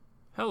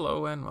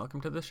Hello and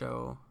welcome to the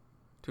show.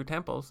 Two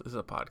Temples is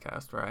a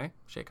podcast where I,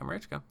 Sheikha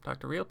Marichka, talk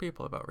to real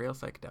people about real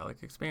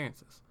psychedelic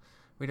experiences.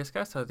 We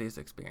discuss how these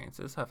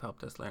experiences have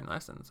helped us learn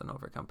lessons and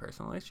overcome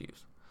personal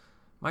issues.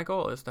 My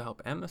goal is to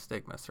help end the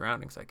stigma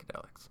surrounding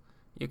psychedelics.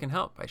 You can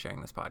help by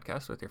sharing this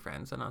podcast with your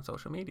friends and on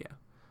social media.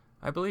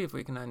 I believe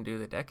we can undo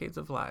the decades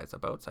of lies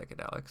about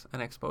psychedelics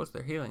and expose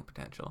their healing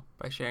potential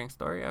by sharing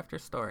story after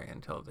story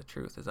until the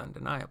truth is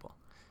undeniable.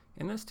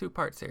 In this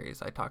two-part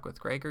series, I talk with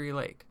Gregory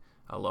Lake,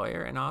 a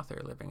lawyer and author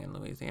living in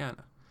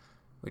Louisiana.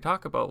 We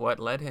talk about what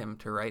led him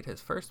to write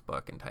his first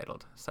book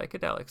entitled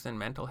Psychedelics and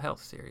Mental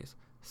Health series,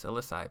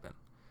 Psilocybin.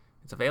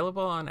 It's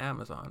available on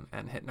Amazon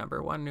and hit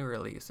 #1 new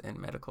release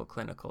in medical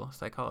clinical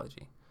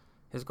psychology.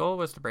 His goal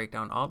was to break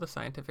down all the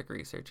scientific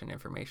research and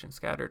information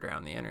scattered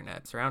around the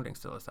internet surrounding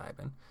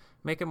psilocybin,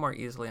 make it more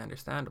easily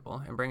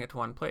understandable, and bring it to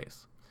one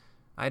place.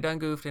 I done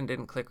goofed and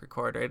didn't click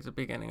record right at the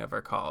beginning of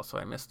our call, so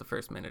I missed the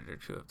first minute or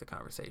two of the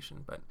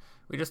conversation, but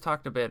we just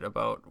talked a bit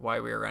about why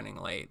we were running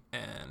late,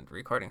 and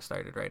recording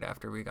started right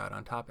after we got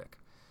on topic.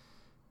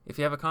 If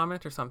you have a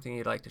comment or something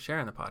you'd like to share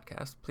in the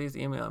podcast, please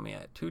email me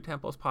at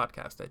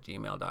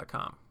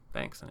twotemplespodcast@gmail.com.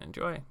 Thanks and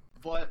enjoy.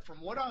 But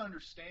from what I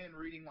understand,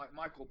 reading like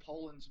Michael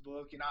Pollan's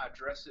book, and I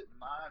address it in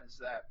mine, is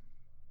that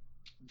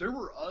there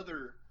were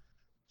other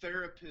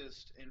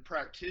therapists and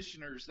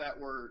practitioners that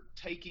were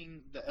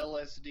taking the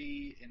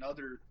LSD and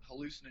other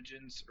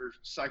hallucinogens or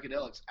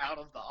psychedelics out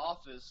of the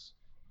office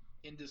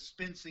and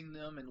dispensing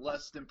them in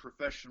less than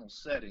professional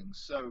settings.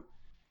 So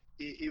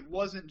it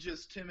wasn't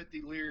just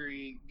Timothy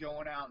Leary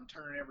going out and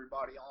turning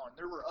everybody on.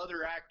 There were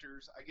other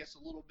actors, I guess a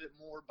little bit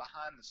more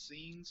behind the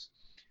scenes,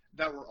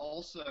 that were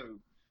also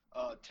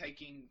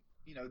taking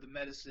the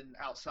medicine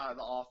outside of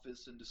the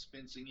office and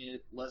dispensing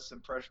it less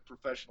than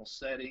professional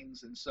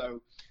settings. And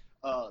so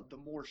the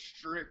more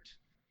strict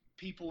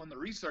people in the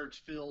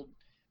research field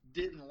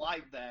didn't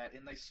like that,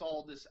 and they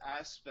saw this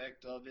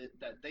aspect of it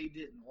that they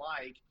didn't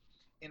like,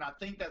 and I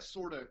think that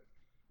sort of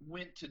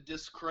went to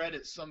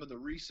discredit some of the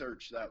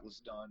research that was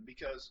done,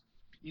 because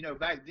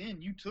back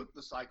then you took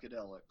the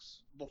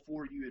psychedelics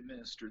before you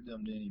administered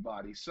them to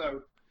anybody.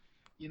 So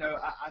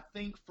I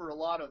think for a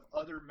lot of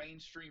other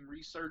mainstream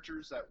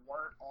researchers that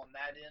weren't on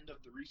that end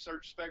of the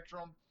research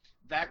spectrum,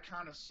 that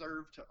kind of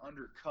served to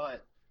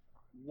undercut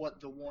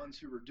what the ones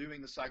who were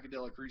doing the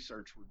psychedelic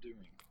research were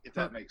doing, if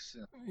that makes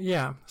sense.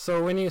 Yeah,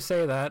 so when you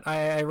say that,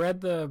 I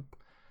read the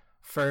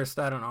first,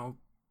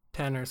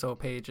 10 or so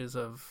pages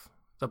of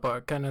the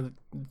book, kind of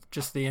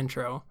just the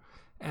intro,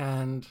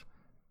 and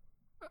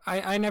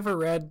I never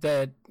read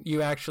that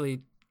you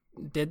actually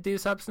did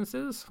these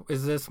substances.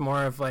 Is this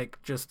more of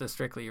like just a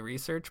strictly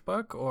research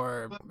book,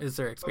 or is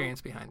there experience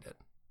behind it?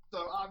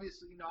 So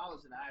obviously, I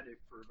was an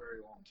addict for a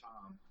very long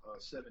time,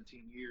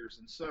 17 years.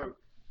 And so,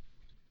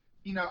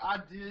 I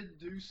did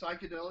do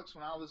psychedelics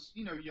when I was,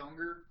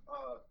 younger,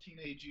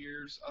 teenage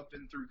years up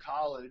and through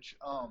college.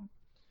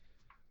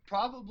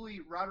 Probably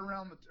right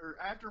around or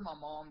after my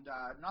mom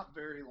died, not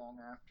very long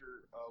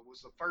after,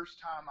 was the first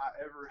time I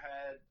ever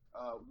had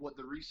what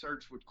the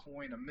research would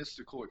coin a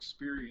mystical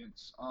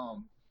experience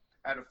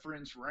at a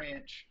friend's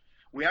ranch.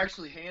 We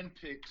actually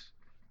handpicked,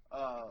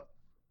 our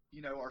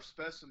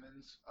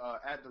specimens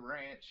at the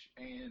ranch,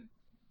 and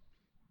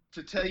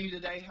to tell you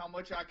today how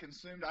much I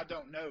consumed, I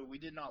don't know. We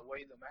did not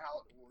weigh them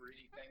out or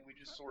anything. We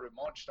just sort of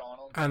munched on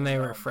them. And they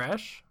were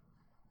fresh?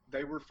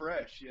 They were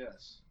fresh,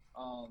 yes.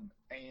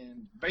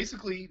 And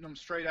basically eating them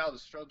straight out of the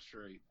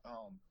substrate.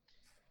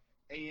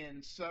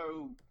 And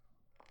so,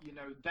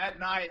 that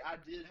night I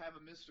did have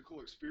a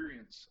mystical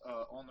experience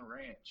on the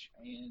ranch.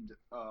 And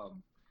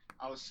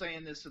I was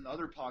saying this in the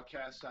other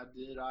podcast I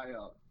did. I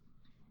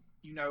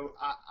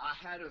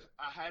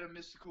had a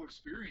mystical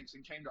experience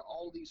and came to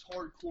all these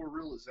hardcore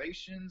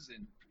realizations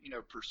and,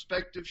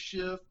 perspective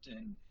shift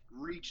and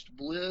reached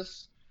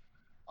bliss.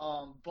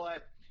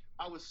 But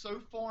I was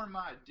so far in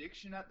my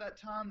addiction at that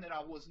time that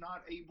I was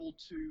not able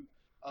to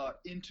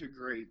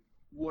integrate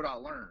what I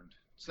learned.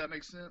 Does that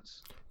make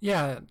sense?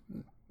 Yeah.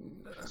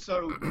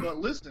 So, but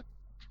listen,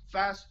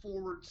 fast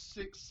forward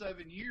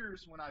 6-7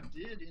 years, when I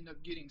did end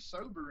up getting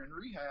sober in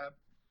rehab,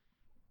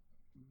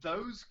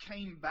 those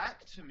came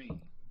back to me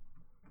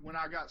when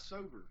I got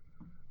sober.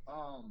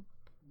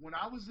 When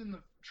I was in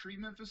the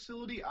treatment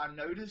facility, I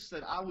noticed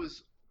that it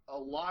was a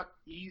lot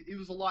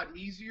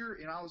easier,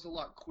 and I was a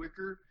lot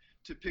quicker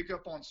to pick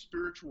up on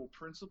spiritual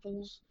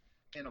principles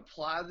and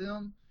apply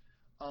them.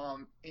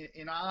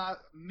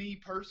 Me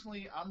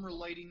personally, I'm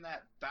relating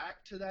that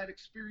back to that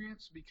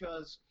experience,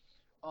 because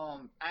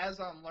as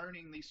I'm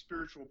learning these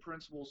spiritual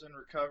principles in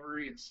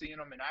recovery and seeing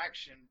them in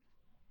action,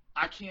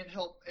 I can't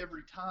help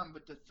every time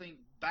but to think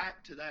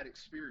back to that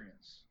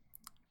experience.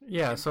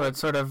 Yeah, so it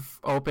sort of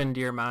opened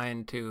your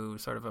mind to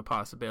sort of a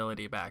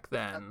possibility back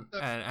then,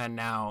 and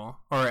now,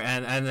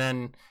 and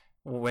then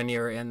when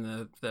you're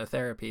in the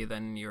therapy,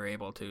 then you're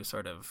able to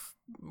sort of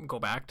go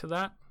back to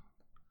that?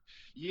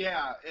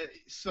 Yeah,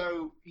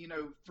 so,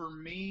 for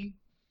me,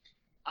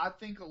 I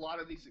think a lot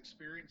of these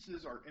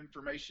experiences are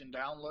information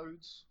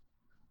downloads.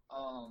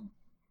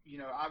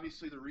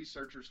 obviously the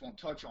researchers won't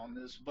touch on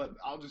this, but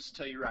I'll just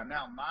tell you right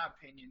now, my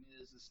opinion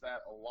is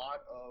that a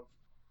lot of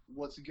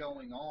what's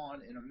going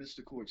on in a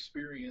mystical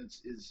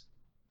experience is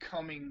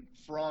coming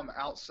from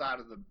outside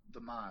of the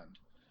mind.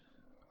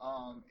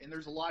 And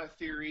there's a lot of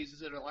theories.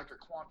 Is it like a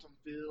quantum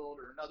field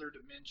or another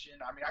dimension?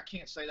 I mean, I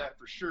can't say that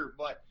for sure,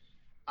 but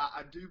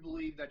I do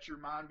believe that your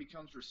mind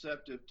becomes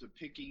receptive to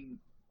picking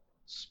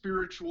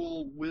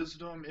spiritual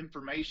wisdom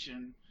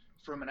information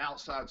from an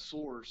outside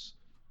source.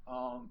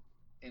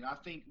 And I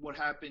think what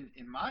happened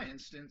in my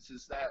instance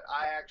is that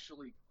I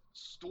actually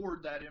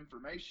stored that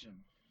information.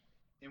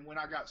 And when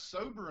I got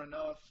sober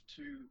enough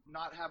to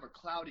not have a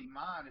cloudy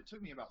mind, it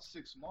took me about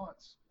 6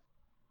 months.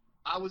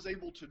 I was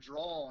able to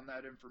draw on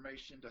that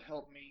information to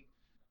help me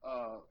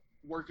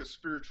work a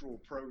spiritual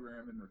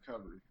program in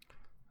recovery.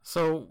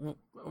 So,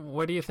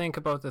 what do you think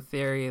about the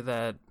theory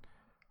that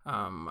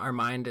our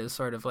mind is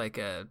sort of like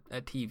a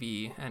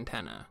TV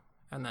antenna,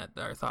 and that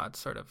our thoughts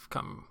sort of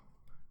come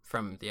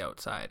from the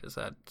outside? Is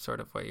that sort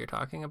of what you're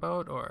talking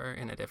about, or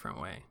in a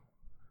different way?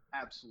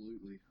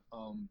 Absolutely.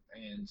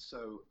 And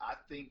so I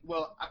think,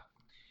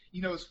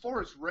 as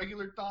far as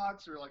regular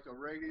thoughts or like a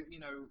regular,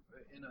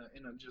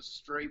 in a just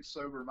straight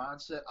sober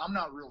mindset, I'm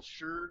not real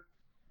sure.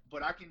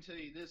 But I can tell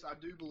you this: I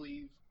do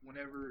believe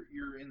whenever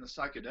you're in the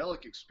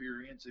psychedelic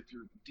experience, if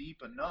you're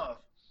deep enough,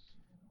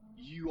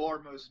 you are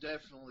most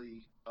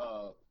definitely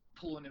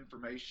pulling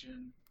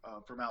information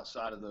from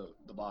outside of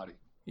the body.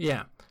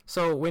 Yeah.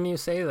 So when you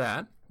say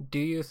that, do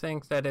you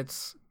think that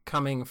it's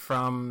coming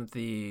from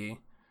the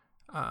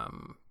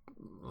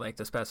like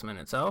the specimen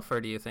itself,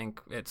 or do you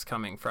think it's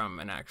coming from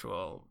an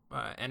actual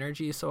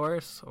energy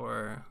source,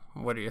 or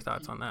what are your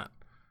thoughts on that?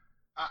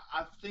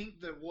 I think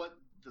that what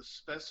the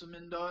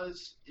specimen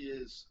does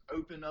is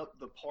open up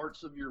the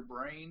parts of your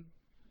brain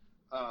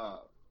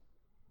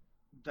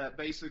that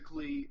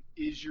basically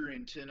is your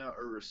antenna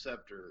or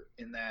receptor,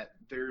 in that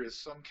there is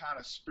some kind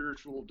of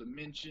spiritual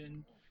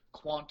dimension,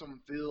 quantum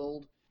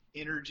field,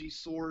 energy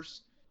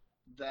source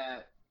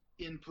that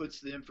inputs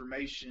the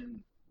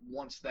information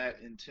once that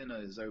antenna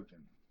is open.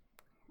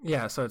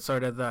 Yeah, so it's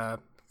sort of the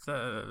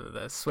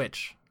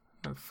switch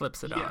that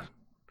flips it on.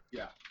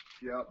 Yeah.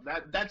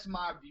 That's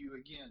my view.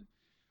 Again,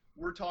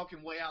 we're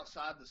talking way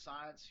outside the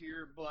science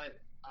here, but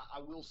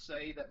I will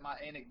say that my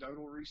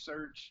anecdotal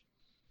research,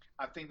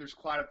 I think there's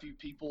quite a few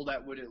people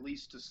that would at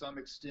least to some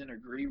extent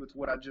agree with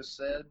what I just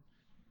said,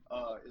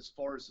 as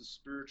far as the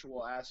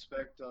spiritual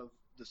aspect of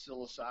the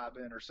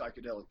psilocybin or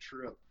psychedelic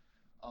trip.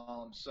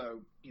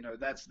 So,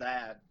 that's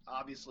that.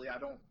 Obviously,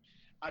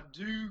 I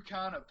do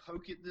kind of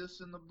poke at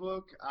this in the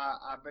book.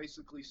 I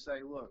basically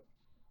say, look,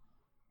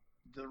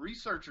 the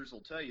researchers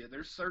will tell you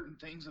there's certain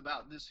things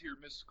about this here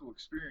mystical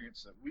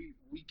experience that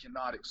we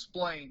cannot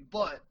explain,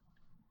 but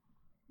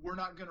we're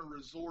not going to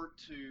resort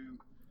to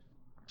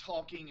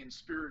talking in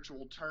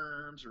spiritual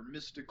terms or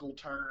mystical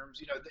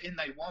terms, and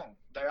they won't.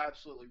 They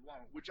absolutely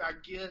won't, which I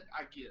get.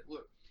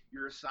 Look,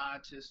 you're a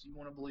scientist. You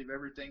want to believe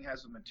everything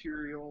has a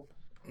material,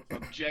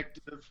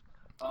 objective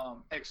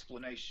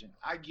explanation.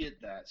 I get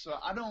that. So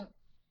I don't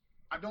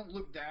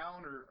look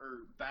down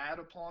or bad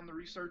upon the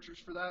researchers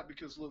for that,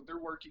 because look, they're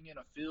working in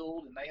a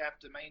field and they have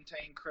to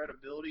maintain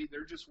credibility.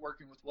 They're just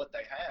working with what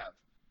they have,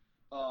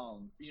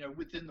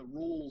 within the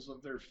rules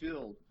of their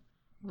field.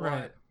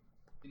 Right. But,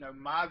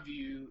 my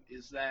view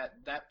is that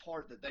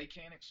part that they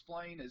can't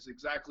explain is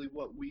exactly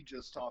what we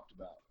just talked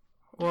about.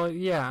 Well,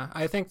 yeah,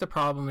 I think the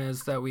problem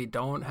is that we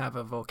don't have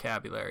a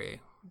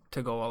vocabulary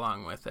to go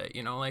along with it.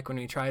 Like when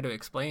we try to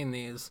explain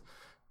these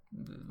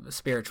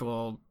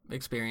spiritual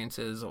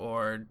experiences,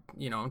 or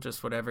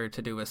just whatever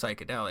to do with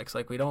psychedelics,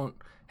 like we don't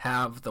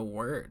have the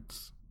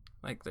words.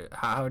 Like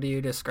how do you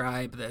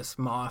describe this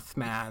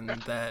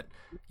Mothman that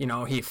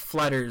he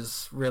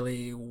flutters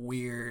really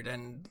weird,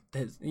 and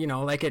his,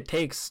 like it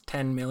takes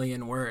 10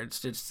 million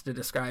words just to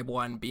describe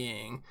one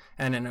being,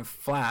 and in a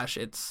flash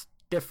it's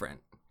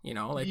different. We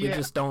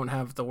just don't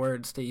have the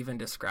words to even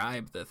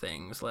describe the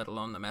things, let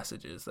alone the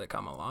messages that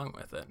come along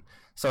with it.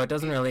 So it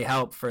doesn't really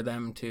help for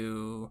them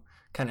to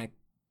kind of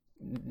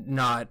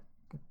not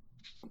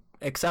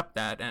accept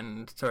that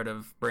and sort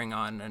of bring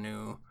on a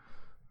new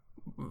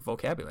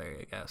vocabulary,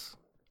 I guess.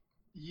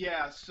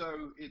 Yeah,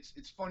 so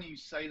it's funny you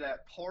say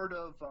that. Part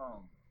of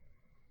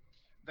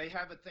they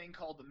have a thing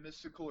called the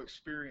mystical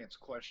experience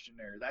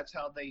questionnaire. That's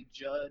how they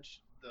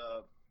judge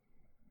the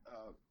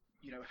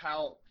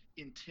how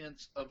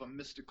intense of a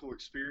mystical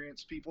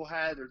experience people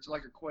had. It's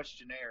like a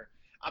questionnaire.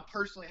 I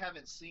personally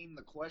haven't seen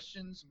the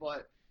questions,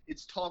 but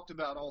it's talked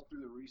about all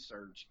through the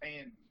research.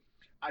 And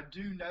I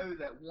do know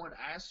that one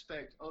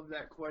aspect of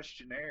that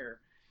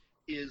questionnaire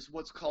is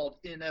what's called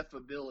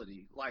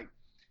ineffability. Like,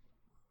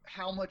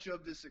 how much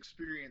of this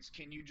experience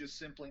can you just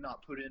simply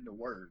not put into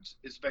words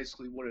is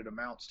basically what it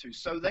amounts to.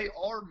 So they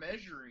are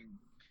measuring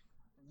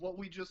what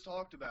we just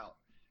talked about.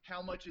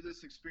 How much of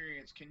this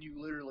experience can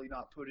you literally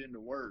not put into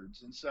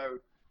words? And so,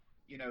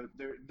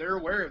 they're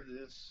aware of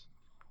this,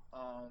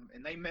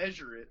 and they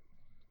measure it,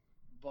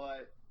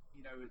 but,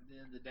 at the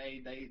end of the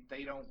day,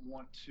 they don't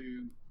want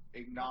to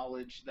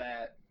acknowledge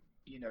that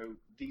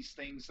these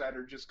things that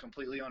are just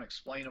completely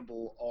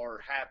unexplainable are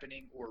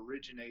happening or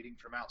originating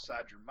from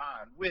outside your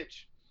mind,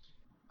 which,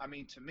 I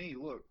mean, to me,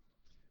 look,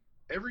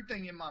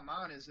 everything in my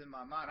mind is in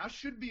my mind. I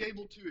should be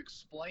able to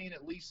explain,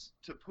 at least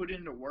to put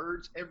into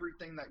words,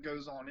 everything that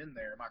goes on in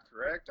there. Am I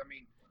correct? I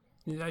mean,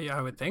 yeah,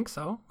 I would think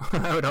so.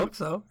 I would hope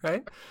so,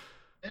 right?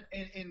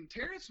 And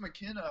Terence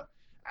McKenna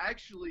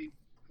actually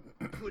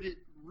put it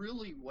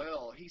really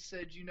well. He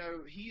said,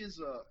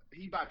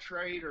 he by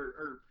trade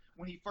or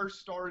when he first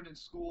started in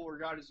school or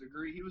got his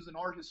degree, he was an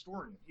art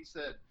historian. He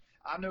said,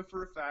 I know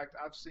for a fact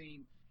I've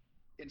seen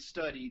and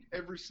studied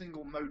every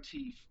single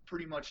motif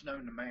pretty much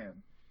known to man.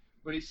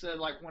 But he said,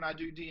 like, when I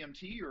do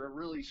DMT or a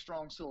really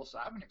strong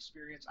psilocybin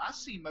experience, I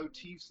see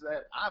motifs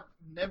that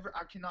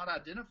I cannot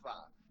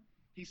identify.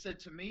 He said,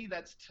 to me,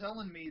 that's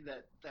telling me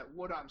that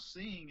what I'm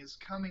seeing is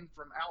coming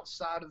from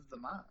outside of the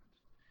mind.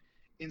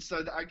 And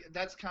so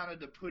that's kind of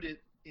to put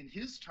it in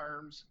his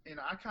terms, and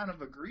I kind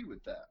of agree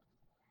with that.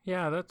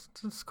 Yeah,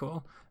 that's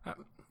cool.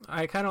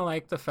 I kind of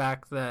like the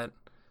fact that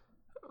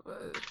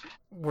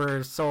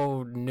we're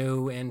so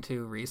new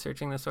into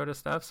researching this sort of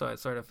stuff, so it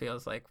sort of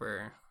feels like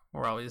we're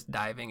always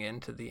diving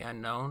into the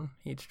unknown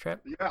each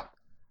trip. Yeah,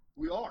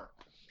 we are.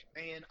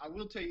 And I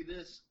will tell you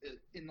this,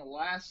 in the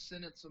last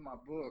sentence of my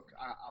book,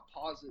 I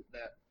posit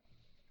that,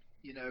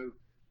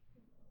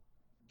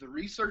 the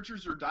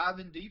researchers are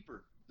diving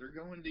deeper. They're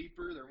going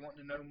deeper. They're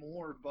wanting to know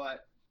more.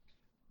 But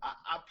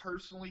I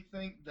personally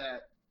think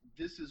that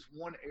this is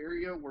one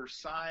area where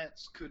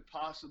science could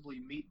possibly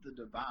meet the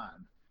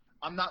divine.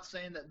 I'm not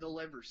saying that they'll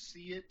ever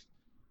see it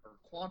or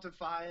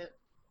quantify it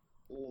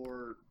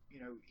or,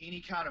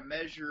 any kind of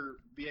measure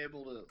be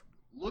able to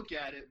look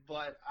at it,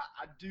 but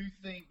I do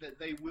think that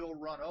they will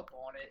run up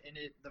on it, and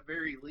at the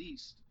very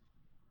least,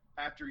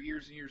 after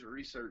years and years of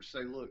research,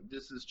 say, look,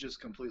 this is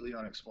just completely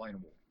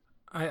unexplainable.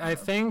 I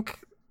think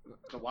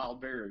it's a wild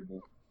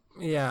variable.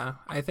 Yeah,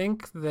 I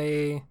think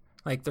they,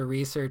 like the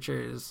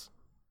researchers,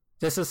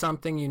 this is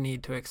something you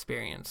need to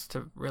experience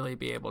to really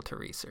be able to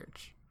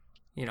research,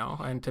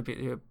 and to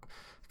be,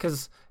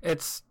 because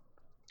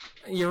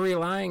you're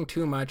relying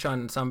too much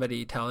on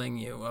somebody telling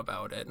you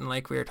about it. And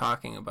like we were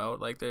talking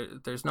about, like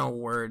there's no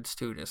words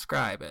to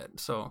describe it.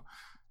 So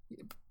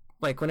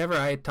like whenever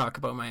I talk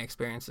about my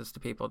experiences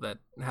to people that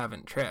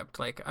haven't tripped,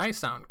 like I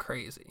sound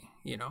crazy,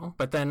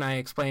 but then I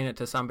explain it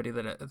to somebody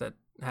that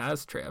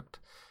has tripped,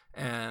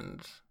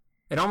 and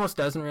it almost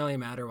doesn't really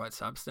matter what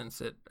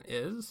substance it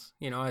is.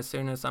 As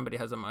soon as somebody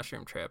has a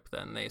mushroom trip,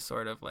 then they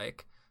sort of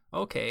like,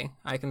 okay,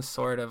 I can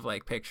sort of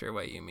like picture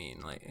what you mean,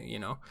 like,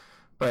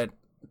 but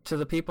to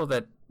the people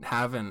that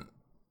haven't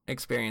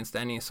experienced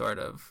any sort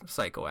of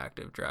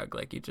psychoactive drug,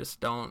 like you just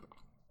don't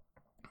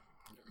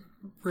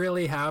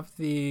really have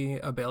the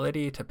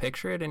ability to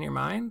picture it in your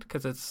mind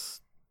because it's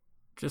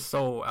just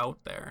so out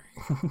there,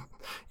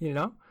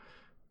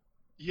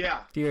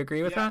 Yeah. Do you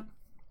agree with that?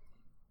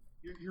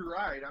 You're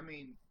right. I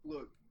mean,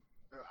 look,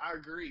 I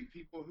agree.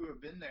 People who have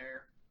been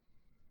there,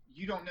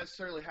 you don't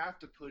necessarily have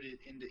to put it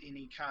into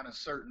any kind of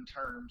certain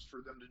terms for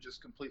them to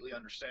just completely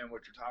understand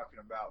what you're talking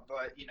about.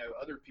 But,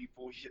 other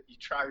people, you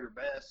try your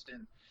best,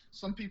 and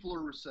some people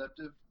are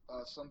receptive.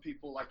 Some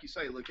people, like you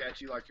say, look at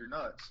you like you're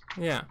nuts.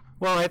 Yeah.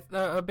 Well,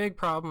 a big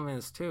problem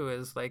is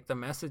like the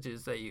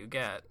messages that you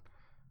get,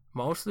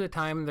 most of the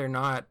time they're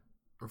not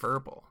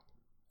verbal.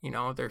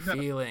 They're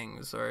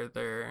feelings, or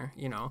they're,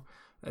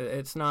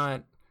 it's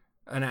not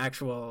an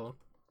actual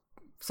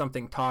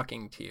something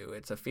talking to you.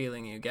 It's a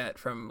feeling you get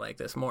from like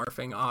this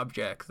morphing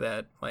object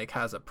that like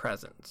has a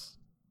presence.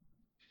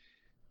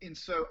 And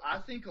so I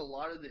think a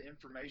lot of the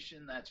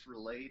information that's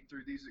relayed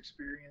through these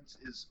experiences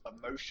is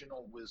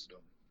emotional wisdom.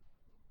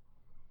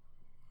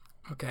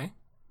 Okay.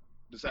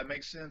 Does that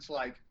make sense?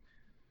 Like,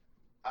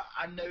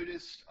 I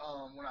noticed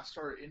when I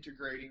started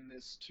integrating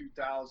this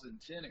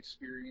 2010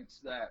 experience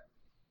that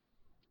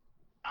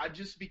I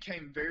just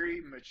became very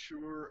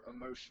mature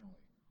emotionally.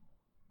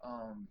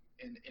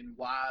 And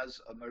wise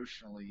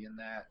emotionally, in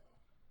that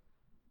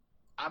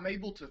I'm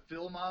able to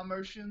feel my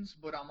emotions,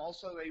 but I'm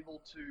also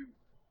able to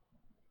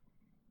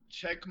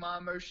check my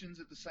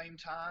emotions at the same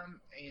time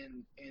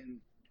and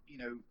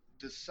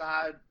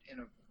decide in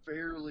a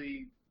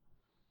fairly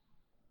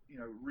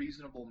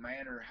reasonable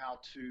manner how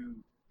to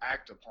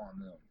act upon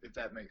them, if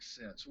that makes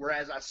sense.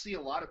 Whereas I see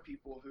a lot of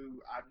people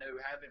who I know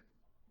haven't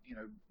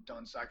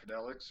done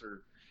psychedelics,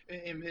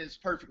 and it's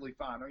perfectly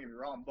fine, don't get me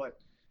wrong, but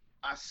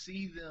I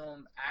see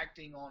them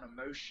acting on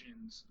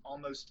emotions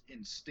almost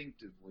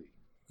instinctively.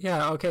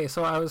 Yeah, okay,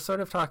 so I was sort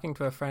of talking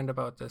to a friend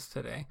about this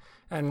today,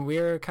 and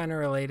we're kind of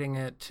relating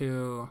it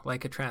to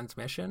like a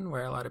transmission,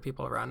 where a lot of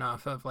people run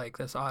off of like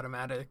this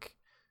automatic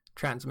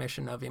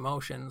transmission of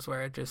emotions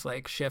where it just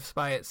like shifts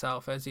by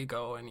itself as you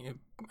go and you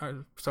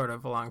are sort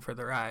of along for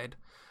the ride.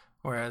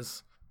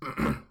 Whereas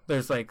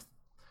there's like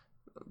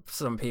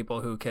some people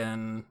who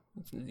can,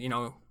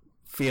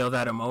 feel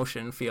that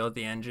emotion, feel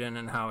the engine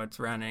and how it's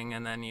running,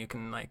 and then you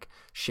can like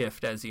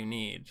shift as you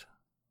need.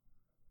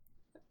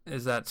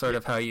 Is that sort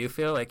of how you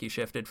feel? Like you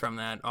shifted from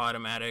that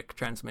automatic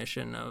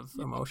transmission of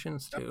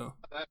emotions to...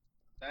 That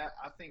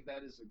I think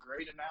that is a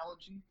great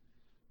analogy.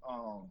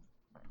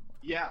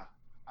 Yeah,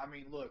 I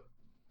mean, look,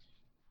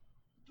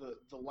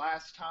 the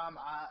last time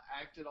I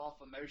acted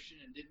off emotion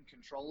and didn't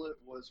control it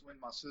was when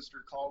my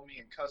sister called me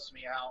and cussed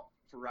me out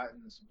for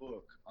writing this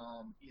book.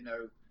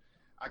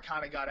 I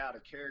kind of got out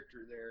of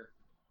character there,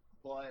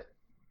 but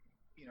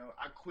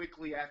I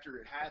quickly after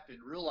it happened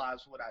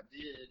realized what I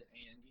did,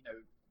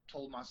 and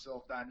told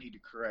myself that I need to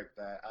correct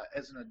that.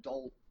 As an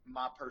adult,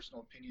 my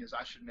personal opinion is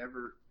I should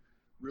never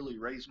really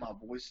raise my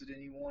voice at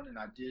anyone, and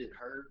I did at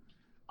her.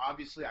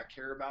 Obviously, I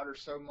care about her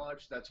so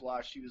much. That's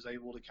why she was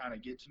able to kind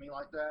of get to me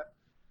like that.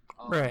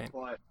 Right.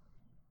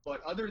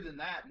 But other than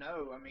that,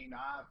 no. I mean,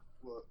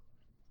 well,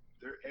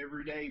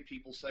 every day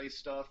people say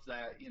stuff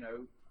that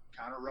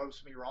kind of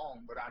rubs me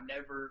wrong, but I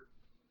never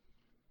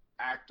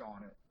act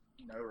on it,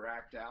 or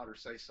act out or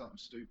say something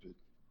stupid.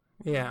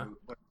 Yeah.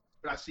 But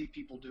I see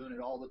people doing it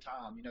all the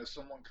time.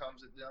 Someone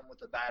comes at them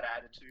with a bad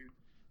attitude,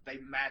 they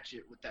match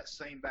it with that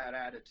same bad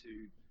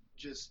attitude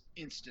just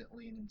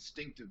instantly and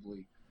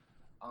instinctively.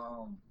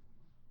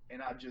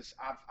 And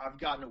I've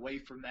gotten away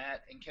from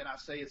that. And can I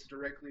say it's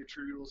directly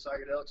attributable to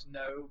psychedelics?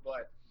 No,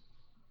 but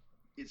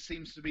it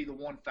seems to be the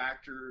one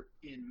factor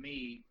in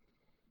me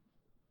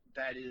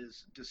that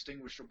is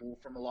distinguishable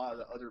from a lot of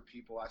the other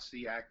people I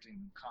see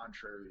acting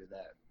contrary to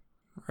that.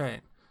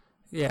 Right.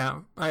 Yeah,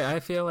 I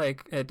feel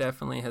like it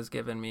definitely has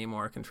given me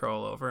more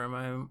control over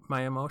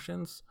my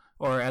emotions,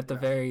 or at the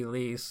very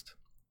least,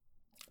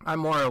 I'm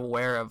more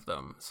aware of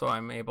them, so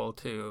I'm able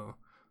to,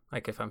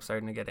 like, if I'm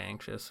starting to get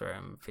anxious or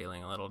I'm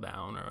feeling a little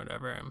down or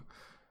whatever,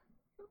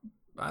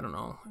 I don't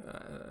know,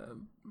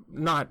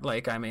 not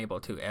like I'm able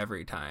to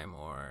every time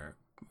or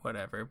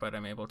whatever, but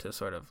I'm able to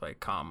sort of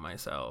like calm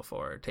myself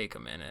or take a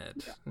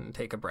minute and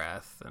take a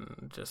breath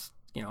and just,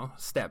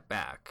 step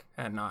back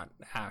and not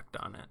act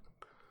on it.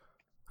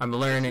 I'm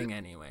learning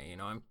anyway,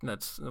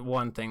 that's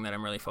one thing that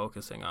I'm really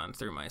focusing on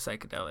through my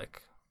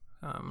psychedelic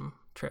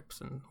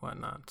trips and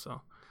whatnot.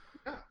 So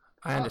yeah.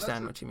 I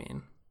understand what you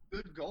mean.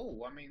 Good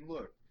goal. I mean,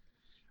 look,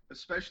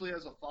 especially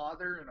as a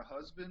father and a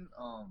husband,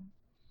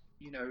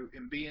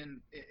 and being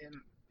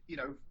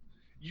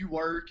you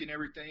work and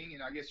everything,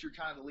 and I guess you're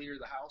kind of the leader of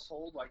the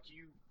household, like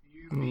you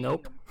being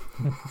Nope.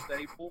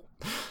 stable.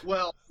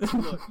 Well,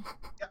 look,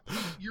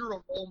 you're a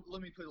role.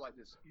 Let me put it like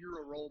this: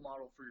 you're a role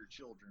model for your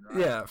children, right?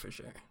 Yeah, for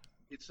sure.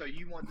 So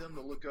you want them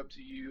to look up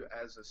to you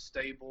as a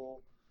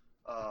stable,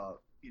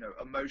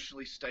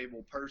 emotionally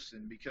stable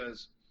person,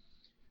 because,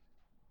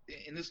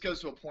 and this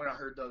goes to a point I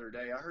heard the other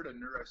day. I heard a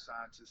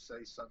neuroscientist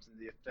say something to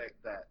the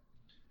effect that,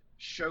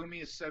 show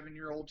me a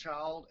 7-year-old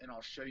child and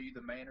I'll show you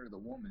the man or the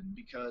woman,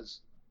 because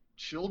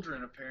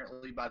children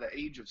apparently by the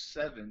age of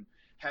 7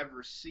 have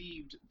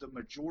received the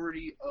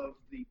majority of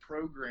the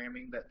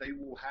programming that they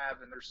will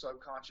have in their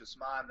subconscious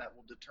mind that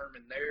will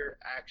determine their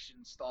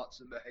actions,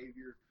 thoughts, and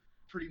behavior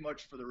pretty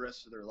much for the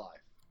rest of their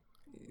life.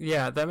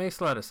 Yeah, that makes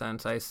a lot of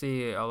sense. I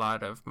see a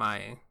lot of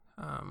my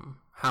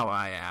how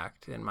I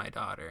act in my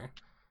daughter.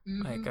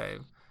 Mm-hmm.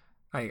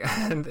 Like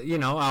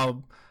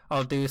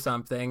I'll do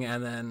something,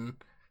 and then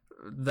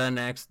the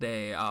next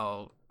day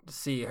I'll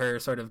see her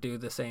sort of do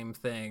the same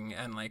thing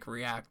and like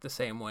react the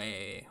same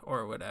way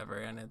or whatever,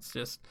 and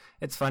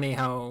it's funny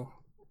how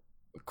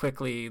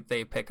quickly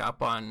they pick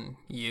up on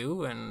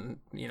you and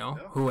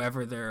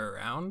whoever they're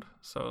around.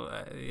 So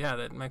yeah,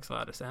 that makes a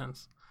lot of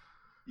sense.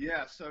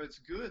 Yeah, so it's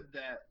good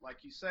that,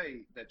 like you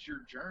say, that your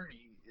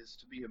journey is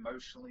to be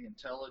emotionally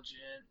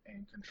intelligent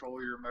and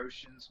control your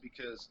emotions,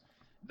 because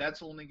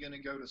that's only going to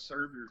go to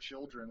serve your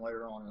children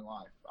later on in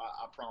life.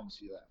 I promise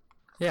you that.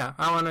 Yeah,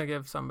 I want to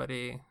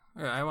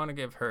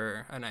give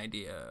her an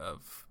idea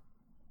of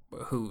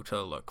who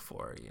to look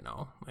for,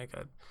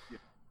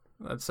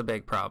 that's a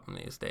big problem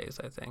these days,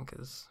 I think,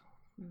 is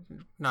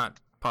not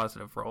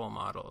positive role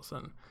models.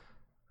 And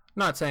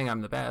not saying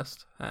I'm the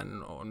best,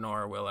 and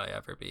nor will I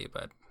ever be,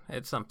 but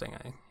it's something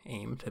I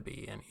aim to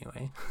be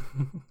anyway,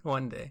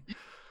 one day.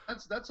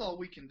 That's all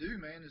we can do,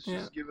 man, is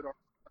just give it our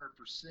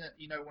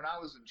 100%. When I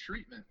was in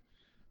treatment,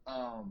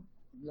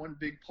 one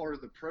big part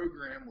of the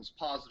program was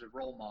positive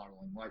role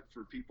modeling, like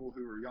for people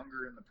who are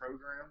younger in the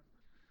program.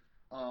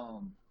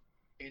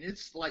 And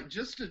it's like,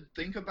 just to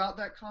think about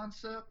that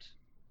concept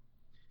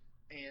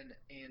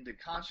and to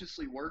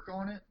consciously work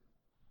on it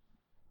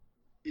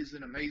is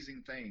an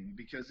amazing thing,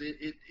 because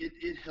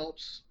it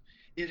helps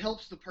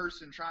the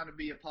person trying to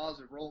be a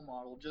positive role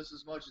model just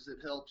as much as it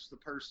helps the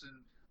person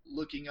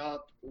looking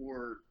up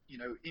or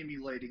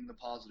emulating the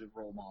positive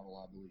role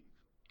model, I believe.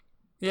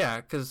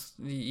 Yeah, because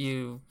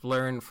you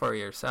learn for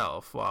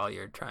yourself while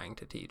you're trying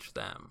to teach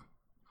them.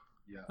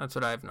 Yeah, that's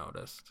what I've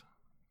noticed.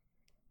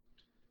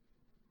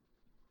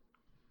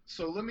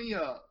 So let me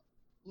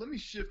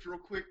shift real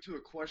quick to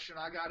a question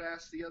I got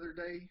asked the other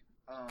day.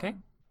 Okay.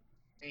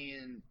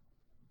 And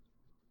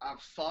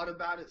I've thought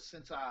about it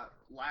since I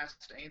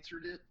last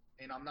answered it,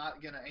 and I'm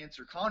not going to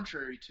answer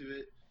contrary to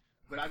it,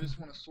 but I just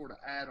want to sort of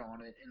add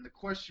on it. And the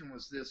question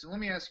was this, and let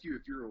me ask you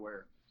if you're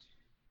aware.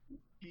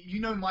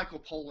 Michael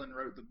Pollan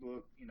wrote the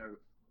book,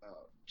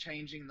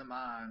 Changing the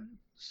Mind,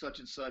 such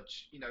and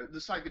such, the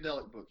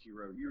psychedelic book he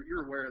wrote.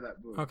 You're aware of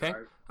that book, okay.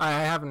 Right? I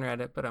haven't read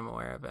it, but I'm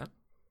aware of it.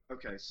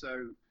 Okay,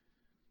 so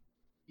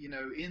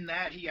in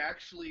that he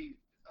actually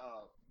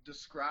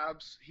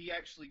he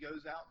actually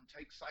goes out and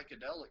takes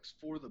psychedelics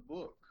for the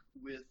book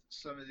with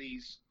some of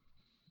these,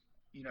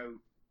 you know,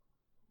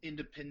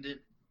 independent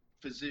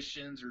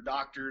physicians or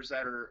doctors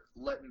that are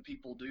letting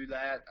people do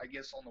that, I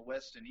guess, on the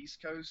West and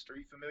East Coast. Are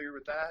you familiar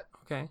with that?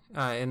 Okay.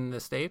 In the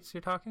States,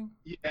 you're talking?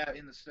 Yeah,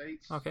 in the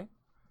States. Okay.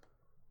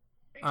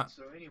 And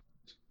so, anyways,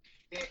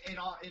 and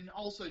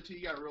also, too,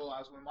 you got to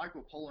realize when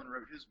Michael Pollan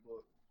wrote his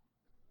book,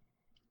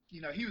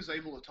 he was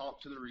able to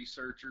talk to the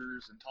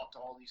researchers and talk to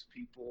all these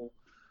people.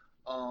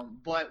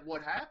 But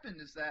what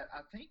happened is that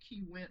I think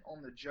he went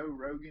on the Joe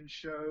Rogan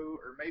show,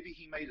 or maybe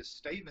he made a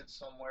statement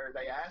somewhere.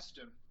 They asked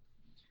him,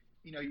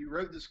 you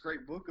wrote this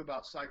great book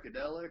about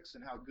psychedelics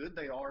and how good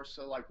they are.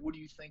 So, like, what do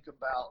you think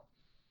about,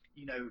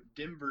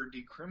 Denver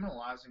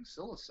decriminalizing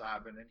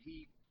psilocybin? And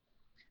he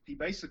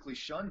basically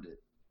shunned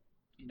it.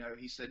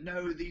 He said,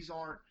 no, these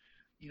aren't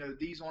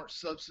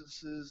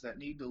substances that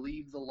need to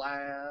leave the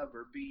lab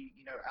or be,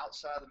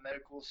 outside the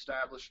medical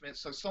establishment.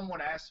 So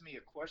someone asked me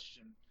a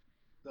question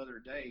the other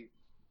day,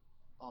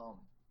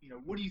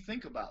 what do you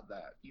think about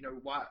that?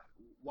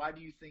 Why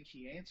do you think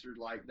he answered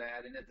like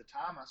that? And at the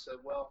time I said,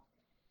 well,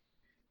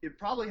 it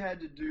probably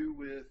had to do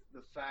with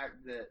the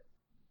fact that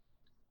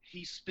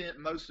he spent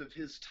most of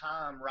his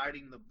time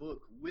writing the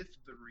book with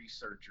the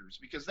researchers,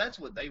 because that's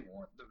what they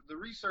want. The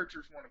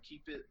researchers want to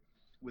keep it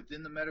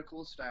within the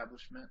medical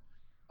establishment.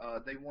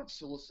 They want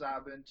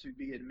psilocybin to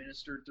be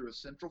administered through a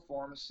central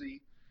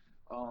pharmacy,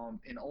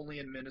 and only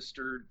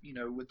administered,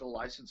 with a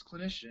licensed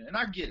clinician. And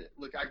I get it.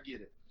 Look, I get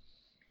it.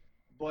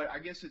 But I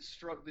guess it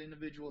struck the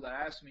individual that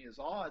asked me as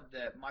odd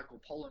that Michael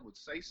Pollan would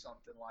say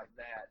something like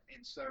that.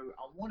 And so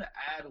I want to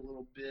add a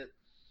little bit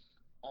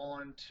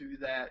on to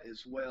that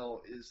as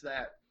well, is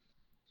that,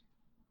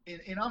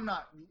 and I'm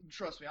not,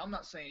 trust me, I'm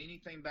not saying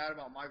anything bad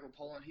about Michael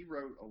Pollan. He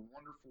wrote a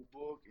wonderful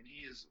book, and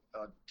he is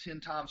a 10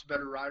 times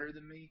better writer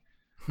than me.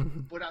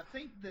 But I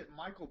think that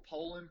Michael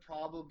Pollan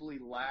probably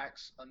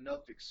lacks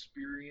enough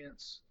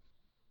experience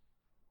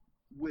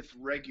with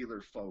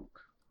regular folk.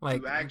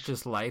 Like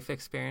just life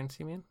experience,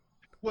 you mean?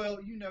 Well,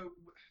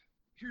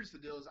 here's the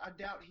deal: is I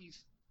doubt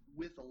he's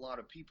with a lot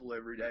of people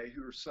every day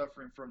who are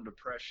suffering from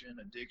depression,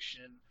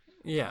 addiction.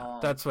 Yeah,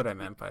 that's what I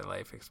meant by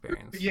life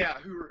experience. Yeah,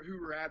 who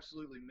are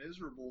absolutely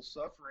miserable,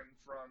 suffering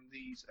from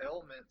these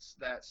ailments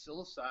that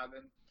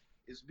psilocybin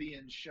is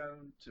being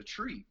shown to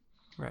treat.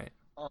 Right.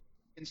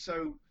 And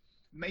so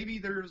maybe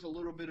there's a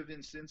little bit of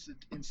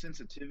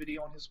insensitivity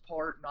on his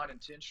part, not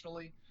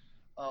intentionally,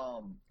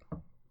 to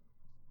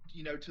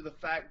the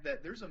fact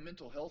that there's a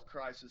mental health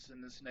crisis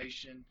in this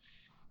nation.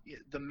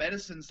 The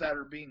medicines that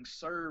are being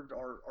served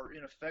are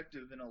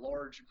ineffective in a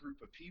large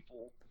group of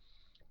people.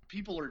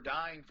 People are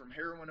dying from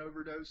heroin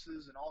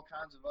overdoses and all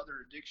kinds of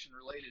other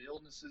addiction-related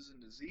illnesses and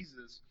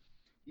diseases,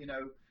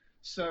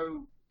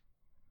 So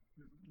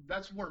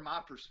that's where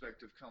my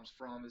perspective comes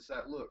from, is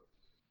that, look,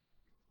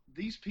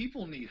 these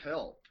people need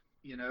help,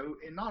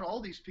 and not all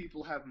these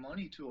people have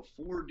money to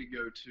afford to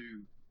go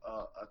to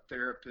a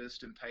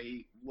therapist and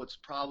pay what's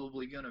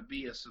probably going to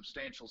be a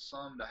substantial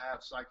sum to have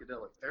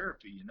psychedelic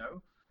therapy,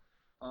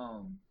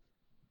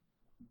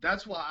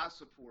 That's why I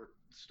support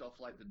stuff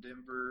like the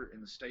Denver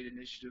and the state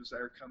initiatives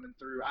that are coming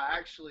through. I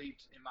actually,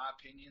 in my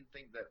opinion,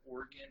 think that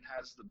Oregon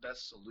has the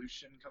best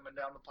solution coming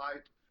down the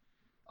pipe.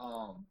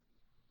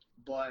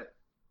 But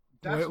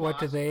that's what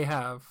do they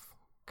have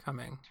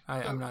coming?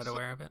 I'm not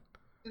aware of it.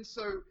 And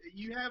so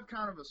you have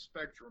kind of a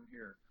spectrum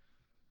here.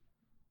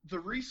 The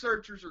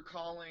researchers are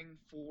calling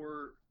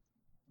for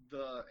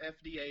the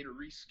FDA to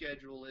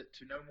reschedule it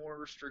to no more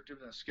restrictive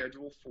than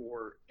Schedule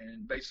 4,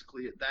 and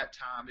basically at that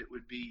time it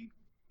would be,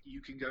 you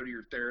can go to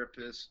your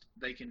therapist,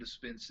 they can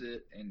dispense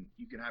it, and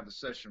you can have a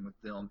session with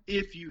them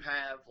if you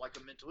have like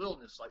a mental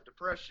illness like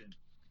depression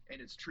and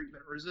it's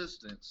treatment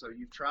resistant. So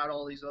you've tried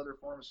all these other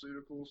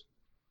pharmaceuticals,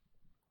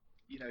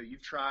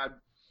 you've tried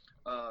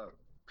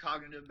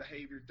cognitive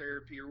behavior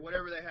therapy or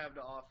whatever they have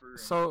to offer.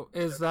 So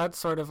is that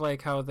sort of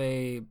like how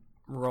they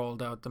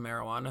rolled out the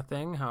marijuana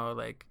thing? How,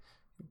 like,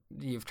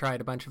 you've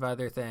tried a bunch of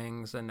other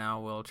things and now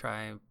we'll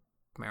try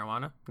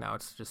marijuana? Now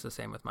it's just the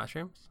same with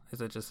mushrooms? Is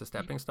it just a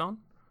stepping stone?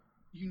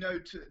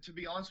 To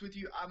be honest with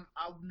you, I'm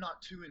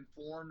not too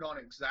informed on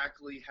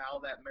exactly how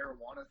that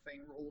marijuana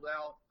thing rolled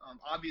out.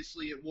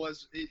 Obviously, it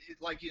was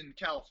like in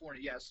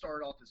California. Yeah, it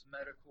started off as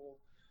medical.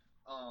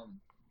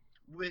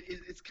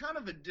 It's kind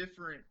of a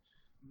different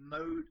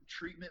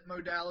treatment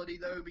modality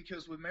though,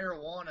 because with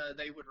marijuana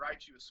they would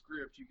write you a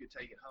script, you could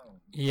take it home.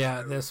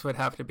 Yeah, this would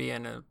have to be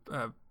in a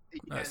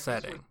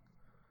setting,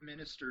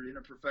 administered in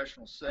a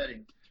professional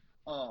setting.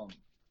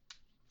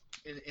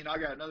 And I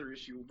got another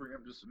issue we'll bring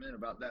up in just a minute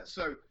about that.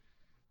 So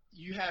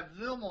you have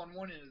them on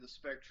one end of the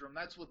spectrum,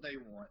 that's what they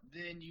want.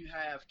 Then you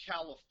have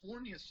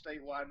California's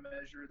statewide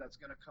measure that's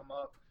going to come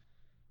up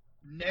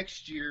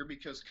next year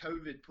because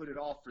COVID put it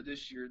off for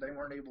this year. They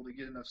weren't able to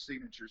get enough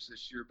signatures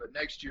this year, but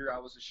next year I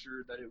was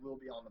assured that it will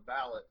be on the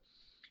ballot.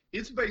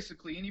 It's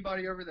basically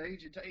anybody over the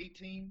age of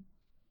 18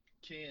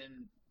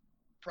 can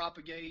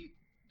propagate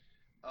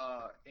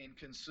and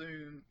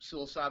consume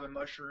psilocybin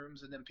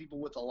mushrooms, and then people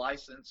with a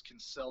license can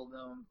sell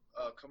them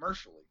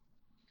commercially.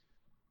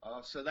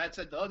 So that's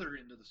at the other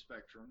end of the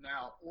spectrum.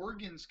 Now,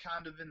 Oregon's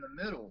kind of in the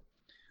middle.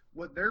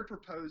 What they're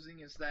proposing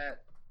is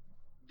that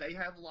they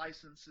have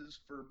licenses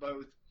for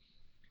both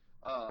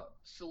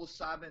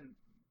psilocybin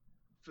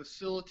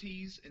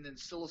facilities and then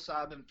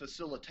psilocybin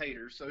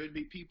facilitators. So it'd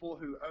be people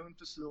who own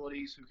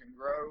facilities who can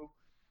grow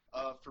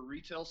for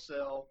retail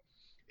sale,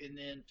 and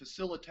then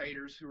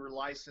facilitators who are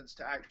licensed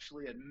to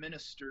actually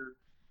administer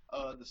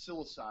the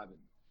psilocybin.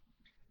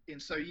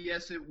 And so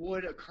yes, it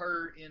would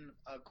occur in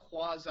a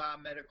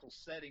quasi-medical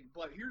setting,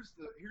 but here's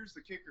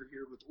the kicker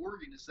here with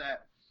Oregon is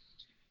that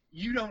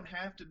you don't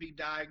have to be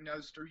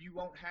diagnosed, or you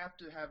won't have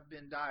to have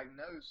been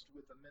diagnosed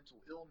with a mental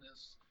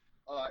illness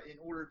in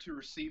order to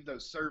receive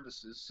those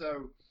services.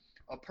 So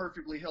a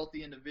perfectly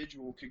healthy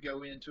individual could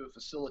go into a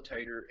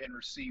facilitator and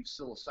receive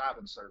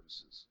psilocybin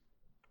services.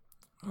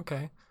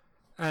 Okay.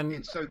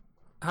 And so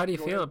how do you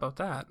feel about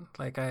that?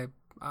 Like, I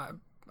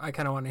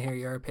kind of want to hear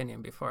your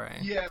opinion before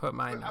I put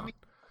mine out. I mean,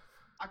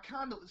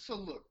 so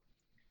look,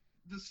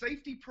 the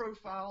safety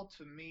profile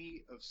to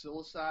me of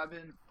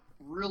psilocybin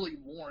really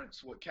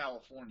warrants what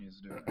California is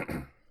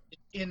doing,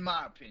 in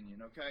my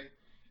opinion, okay?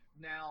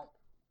 Now,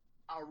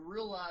 I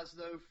realize,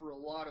 though, for a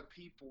lot of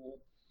people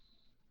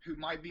who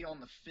might be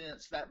on the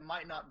fence, that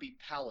might not be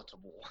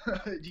palatable.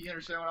 Do you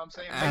understand what I'm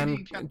saying?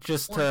 And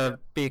just to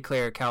be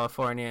clear,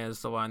 California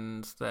is the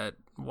ones that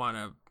want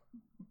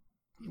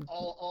to...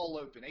 All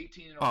open,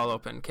 18 and older. All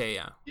open, okay,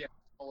 yeah. Yeah,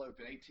 all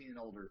open, 18 and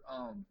older.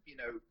 You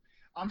know,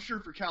 I'm sure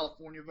for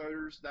California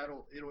voters,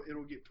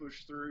 it'll get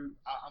pushed through.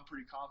 I'm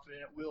pretty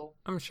confident it will.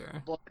 I'm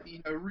sure. But,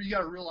 you know, you got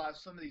to realize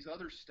some of these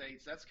other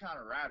states, that's kind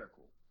of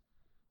radical.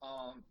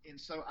 And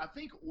so I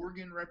think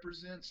Oregon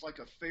represents like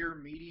a fair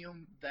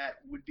medium that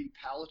would be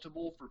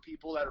palatable for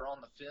people that are on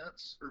the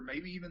fence, or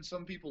maybe even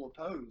some people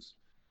opposed,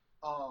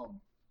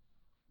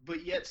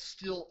 but yet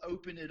still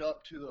open it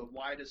up to the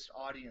widest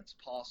audience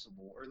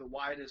possible, or the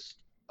widest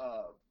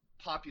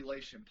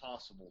population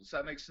possible. Does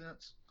that make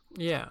sense?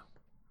 Yeah.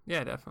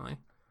 Yeah, definitely.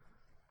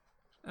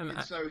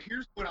 And so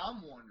here's what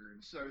I'm wondering.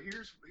 So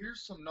here's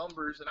some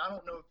numbers, and I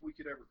don't know if we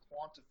could ever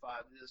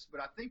quantify this,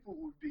 but I think what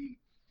would be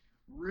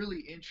really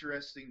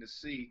interesting to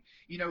see,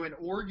 you know, in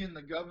Oregon,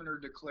 the governor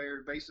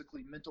declared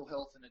basically mental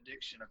health and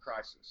addiction a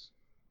crisis.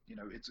 You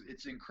know,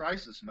 it's in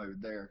crisis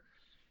mode there.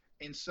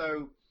 And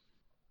so,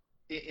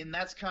 and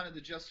that's kind of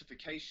the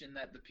justification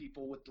that the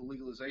people with the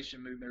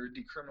legalization movement or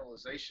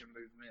decriminalization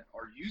movement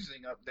are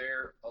using up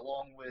there,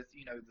 along with,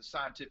 you know, the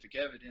scientific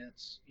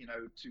evidence, you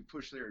know, to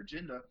push their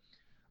agenda.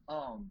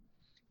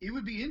 It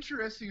would be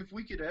interesting if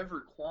we could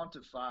ever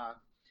quantify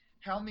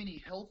how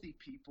many healthy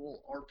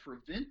people are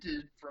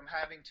prevented from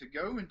having to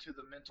go into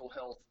the mental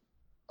health,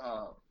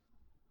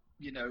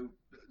 you know,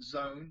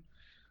 zone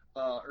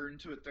or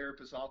into a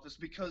therapist's office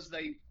because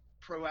they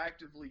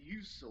proactively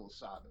use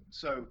psilocybin.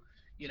 So,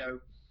 you know,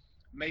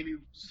 maybe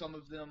some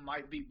of them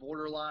might be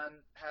borderline,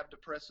 have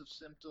depressive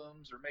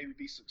symptoms, or maybe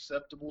be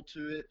susceptible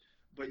to it,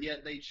 but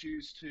yet they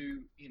choose to,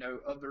 you know,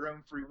 of their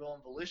own free will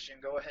and volition,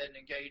 go ahead and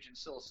engage in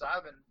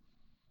psilocybin,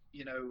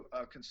 you know,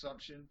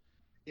 consumption.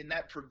 And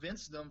that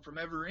prevents them from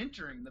ever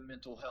entering the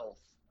mental health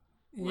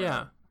realm.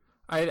 Yeah,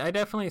 I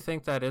definitely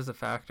think that is a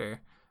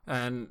factor,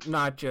 and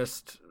not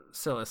just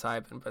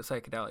psilocybin, but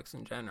psychedelics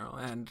in general,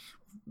 and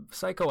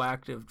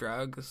psychoactive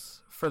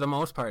drugs for the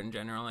most part in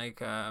general, like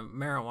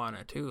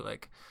marijuana too.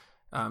 Like,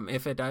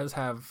 if it does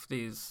have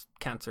these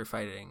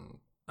cancer-fighting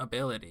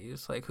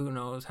abilities, like who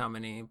knows how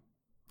many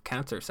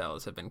cancer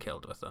cells have been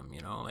killed with them,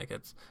 you know? Like,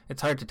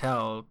 it's hard to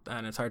tell,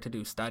 and it's hard to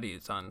do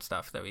studies on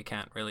stuff that we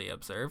can't really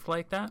observe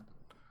like that.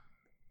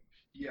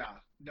 Yeah,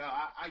 no,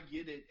 I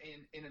get it.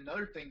 And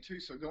another thing too,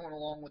 so going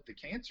along with the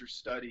cancer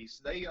studies,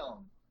 they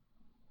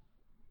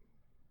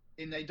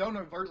and they don't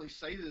overtly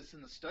say this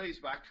in the studies,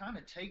 but I kind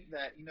of take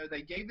that, you know,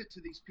 they gave it to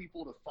these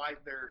people to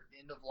fight their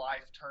end of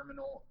life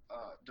terminal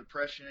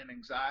depression and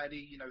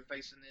anxiety, you know,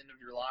 facing the end of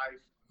your life.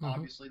 Mm-hmm.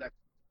 Obviously that's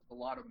a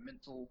lot of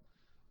mental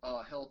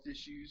health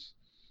issues,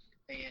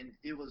 and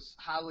it was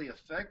highly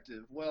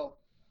effective. Well,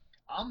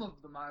 I'm of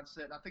the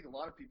mindset, and I think a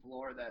lot of people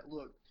are, that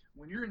look,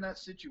 when you're in that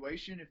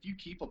situation, if you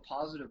keep a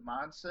positive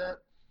mindset,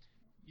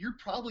 you're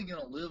probably going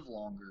to live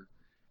longer.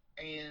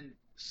 And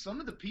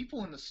some of the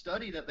people in the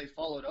study that they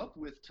followed up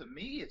with, to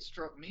me, it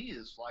struck me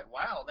as like,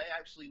 wow, they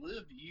actually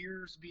lived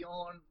years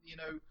beyond, you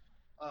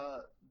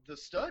know, the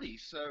study.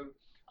 So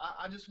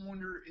I just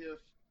wonder if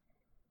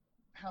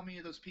how many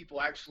of those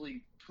people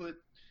actually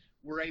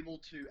were able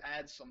to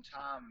add some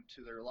time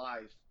to their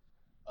life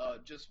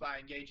just by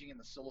engaging in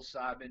the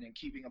psilocybin and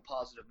keeping a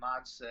positive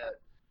mindset,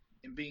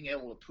 and being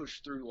able to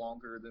push through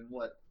longer than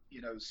what,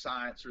 you know,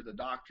 science or the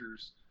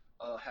doctors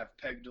have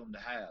pegged them to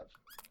have.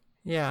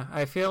 Yeah,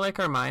 I feel like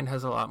our mind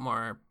has a lot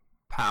more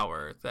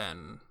power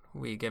than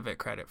we give it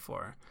credit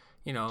for.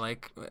 You know,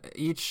 like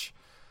each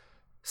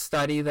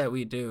study that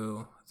we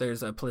do,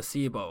 there's a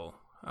placebo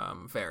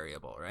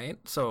variable, right?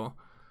 So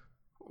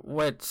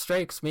what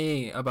strikes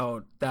me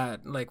about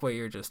that, like what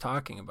you're just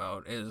talking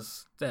about,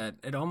 is that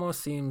it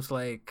almost seems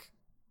like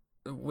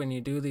when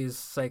you do these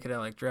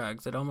psychedelic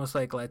drugs, it almost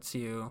like lets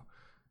you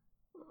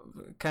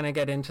kind of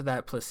get into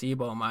that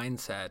placebo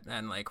mindset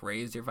and like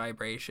raise your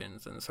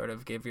vibrations and sort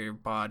of give your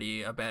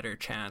body a better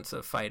chance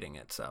of fighting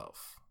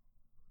itself.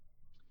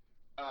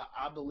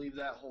 I believe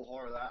that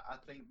wholeheartedly. I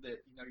think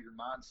that your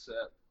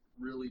mindset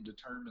really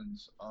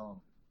determines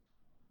what's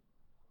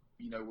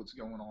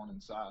going on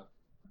inside.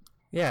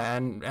 Yeah,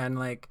 and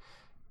like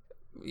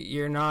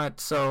you're not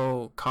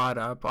so caught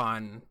up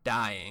on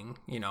dying,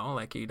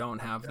 like you don't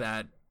have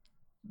that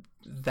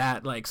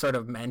like sort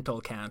of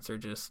mental cancer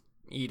just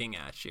eating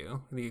at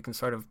you. You can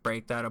sort of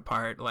break that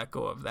apart, let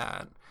go of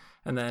that,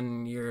 and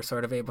then you're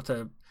sort of able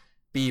to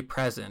be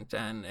present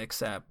and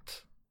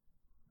accept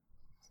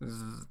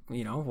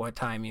what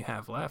time you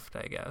have left,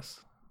 I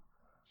guess.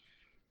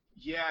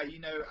 Yeah,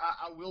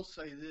 I will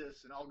say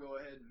this, and I'll go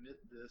ahead and admit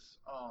this.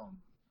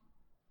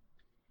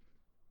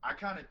 I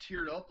kind of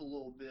teared up a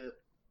little bit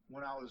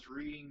when I was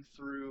reading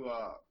through,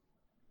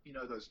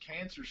 those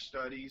cancer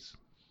studies,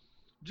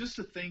 just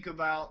to think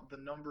about the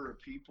number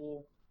of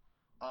people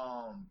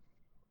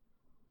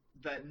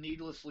that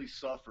needlessly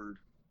suffered,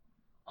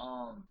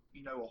 a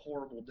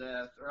horrible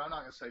death, or I'm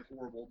not going to say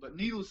horrible, but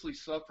needlessly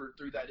suffered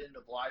through that end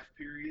of life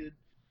period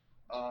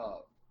uh,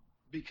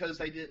 because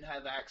they didn't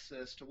have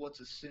access to what's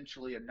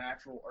essentially a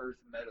natural earth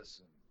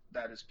medicine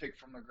that is picked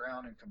from the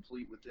ground and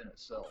complete within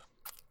itself.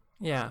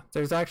 Yeah,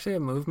 there's actually a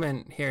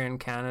movement here in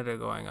Canada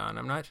going on.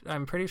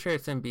 I'm pretty sure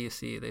it's in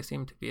BC. They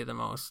seem to be the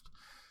most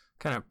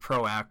kind of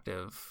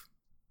proactive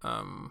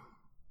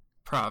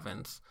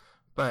province.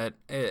 But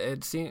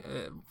it seems,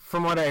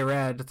 from what I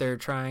read, they're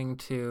trying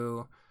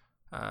to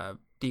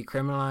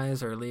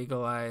decriminalize or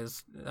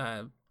legalize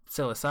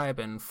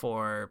psilocybin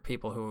for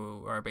people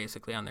who are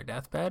basically on their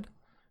deathbed.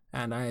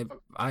 And I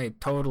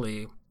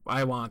totally,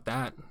 I want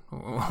that.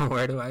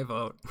 Where do I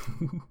vote?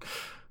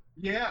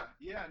 Yeah,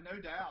 no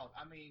doubt.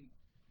 I mean,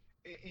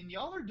 and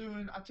y'all are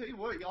doing. I tell you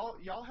what,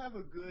 y'all have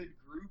a good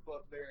group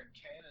up there in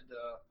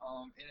Canada.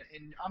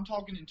 And I'm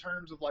talking in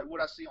terms of like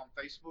what I see on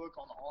Facebook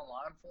on the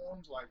online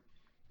forums. Like,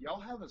 y'all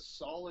have a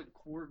solid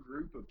core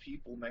group of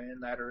people, man,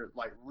 that are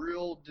like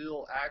real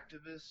deal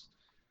activists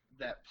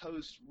that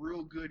post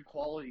real good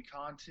quality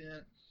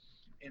content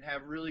and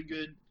have really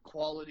good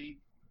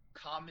quality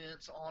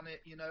comments on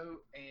it,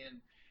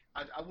 And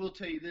I will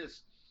tell you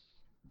this.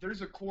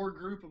 There's a core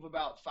group of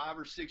about 5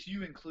 or 6,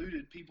 you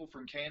included, people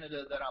from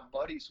Canada that I'm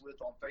buddies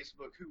with on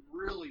Facebook who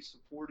really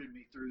supported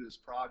me through this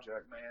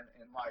project, man.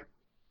 And like,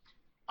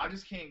 I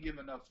just can't give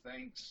enough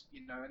thanks,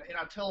 and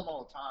I tell them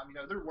all the time,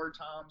 there were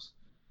times,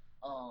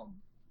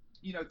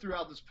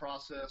 throughout this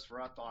process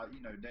where I thought,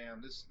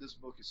 damn, this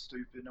book is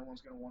stupid. No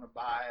one's going to want to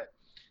buy it.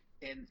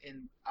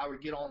 And I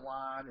would get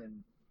online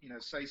and,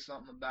 say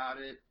something about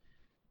it.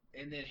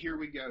 And then here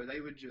we go.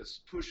 They would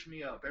just push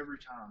me up every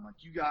time. Like,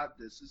 you got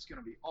this. It's going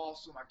to be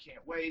awesome. I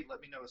can't wait.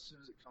 Let me know as soon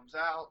as it comes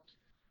out.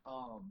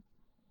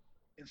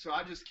 And so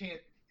I just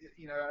can't,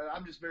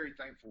 I'm just very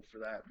thankful for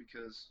that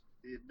because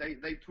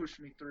they pushed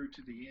me through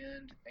to the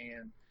end.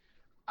 And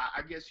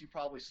I guess you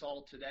probably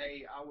saw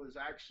today, I was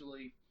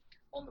actually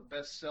on the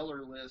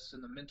bestseller list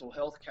in the mental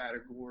health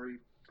category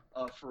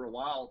for a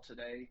while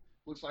today.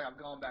 Looks like I've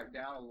gone back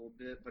down a little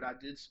bit, but I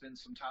did spend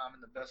some time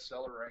in the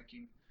bestseller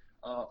ranking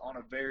on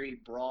a very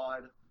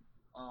broad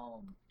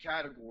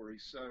category.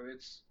 So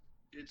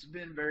it's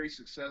been very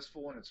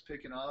successful and it's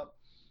picking up.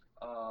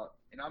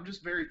 And I'm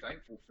just very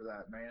thankful for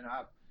that, man.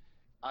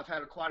 I've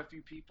had quite a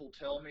few people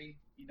tell me,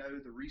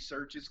 the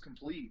research is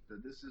complete,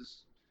 that this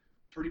is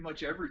pretty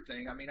much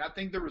everything. I mean, I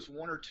think there was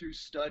 1 or 2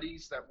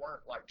 studies that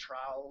weren't like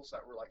trials,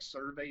 that were like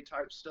survey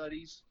type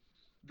studies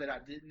that I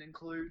didn't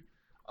include.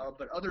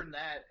 But other than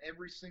that,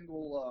 every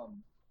single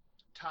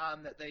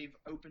time that they've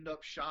opened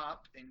up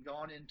shop and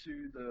gone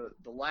into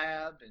the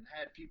lab and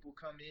had people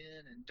come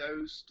in and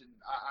dosed, and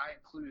I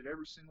included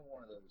every single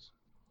one of those.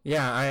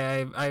 Yeah,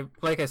 I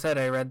like I said,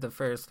 I read the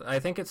first, I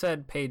think it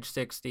said page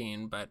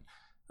 16, but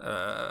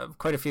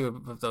quite a few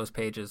of those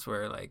pages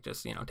were like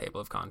just, table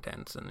of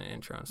contents and the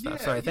intro and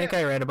stuff. So I think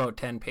I read about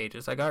 10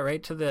 pages. I got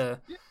right to the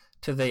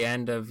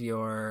end of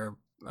your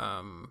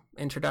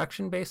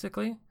introduction,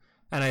 basically.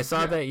 And I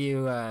saw that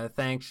you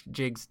thanked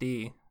Jigs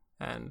D,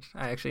 and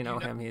I actually know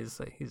him. He's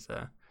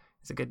a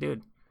good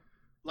dude.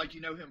 Like, you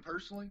know him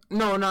personally?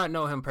 No, not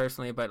know him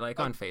personally, but like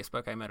on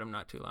Facebook, I met him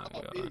not too long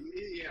ago.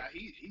 Yeah,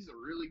 he's a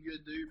really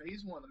good dude.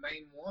 He's one of the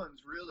main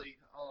ones, really,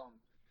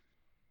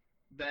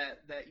 that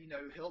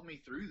helped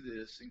me through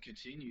this and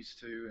continues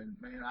to. And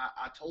man,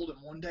 I told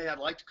him one day I'd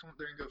like to come up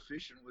there and go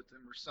fishing with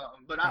him or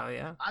something. But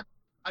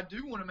I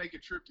do want to make a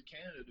trip to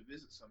Canada to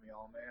visit some of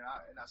y'all, man.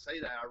 I say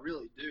that, I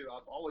really do.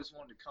 I've always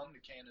wanted to come to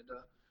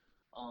Canada.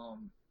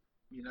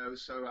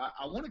 So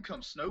I want to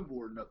come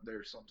snowboarding up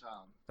there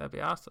sometime. That'd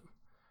be awesome.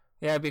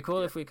 Yeah, it'd be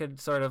cool if we could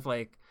sort of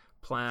like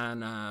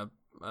plan a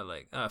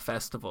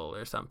festival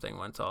or something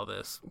once all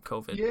this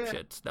COVID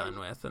shit's done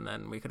with, and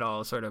then we could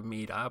all sort of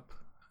meet up,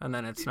 and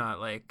then it's not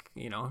like,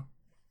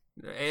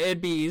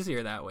 it'd be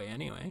easier that way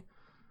anyway.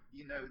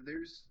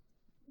 There's,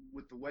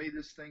 with the way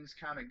this thing's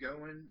kind of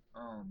going,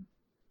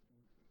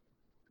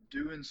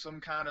 doing some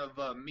kind of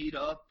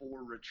meetup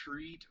or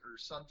retreat or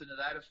something to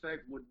that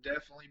effect would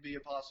definitely be a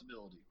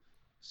possibility.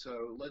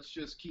 So let's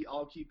just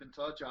all keep in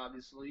touch,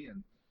 obviously,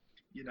 and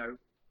you know,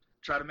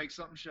 try to make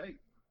something shape.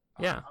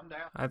 Yeah, I'm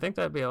down. I think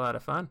that'd be a lot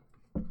of fun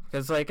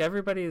because like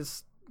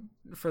everybody's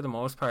for the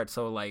most part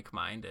so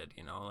like-minded.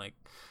 Like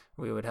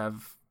we would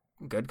have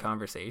good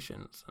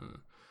conversations and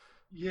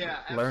Yeah,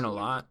 learn absolutely. a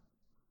lot.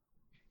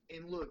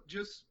 And look,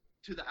 just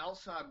to the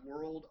outside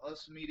world,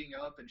 us meeting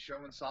up and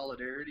showing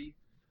solidarity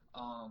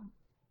um,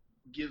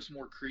 gives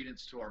more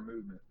credence to our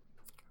movement.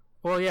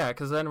 Well, yeah,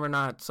 because then we're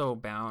not so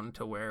bound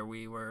to where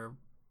we were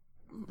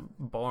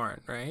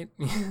born, right?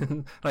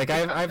 Like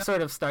Yeah, I've no,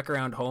 sort of stuck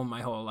around home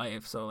my whole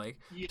life, so like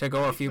yeah, to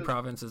go a few because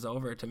provinces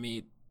over to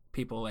meet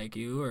people like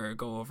you or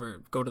go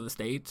to the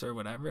States or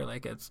whatever,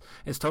 like it's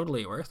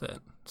totally worth it,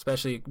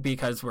 especially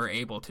because we're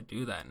able to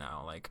do that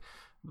now. Like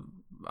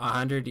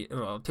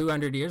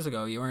 200 years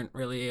ago you weren't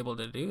really able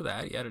to do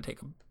that. You had to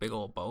take a big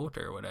old boat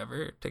or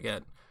whatever to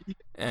get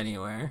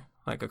anywhere,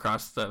 like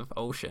across the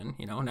ocean.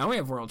 Now we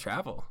have world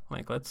travel,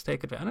 like let's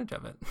take advantage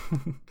of it.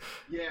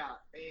 yeah,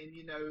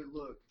 and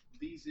look,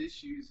 these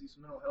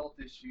mental health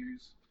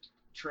issues,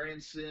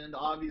 transcend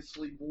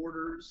obviously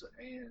borders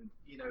and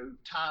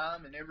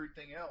time and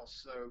everything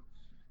else. So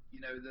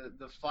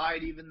the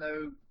fight, even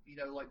though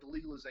like the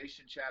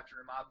legalization chapter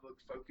in my book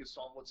focused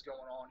on what's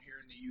going on here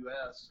in the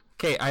U.S.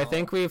 Okay, I Um,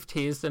 think we've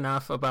teased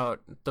enough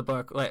about the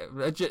book, like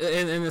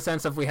in the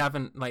sense of we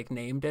haven't like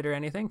named it or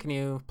anything. Can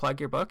you plug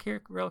your book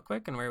here real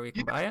quick and where we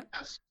can buy it?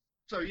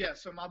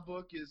 yes. So my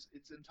book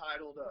it's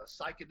entitled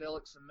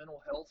Psychedelics and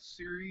Mental Health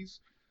Series.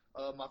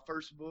 My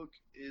first book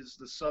is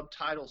the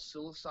subtitle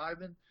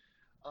Psilocybin.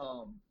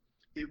 Um,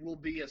 it will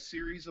be a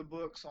series of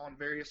books on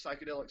various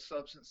psychedelic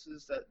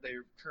substances that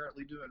they're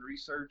currently doing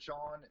research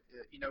on,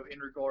 in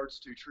regards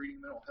to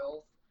treating mental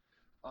health.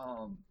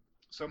 Um,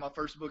 so my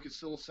first book is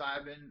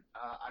Psilocybin.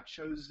 I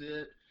chose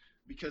it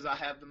because I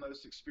have the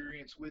most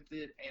experience with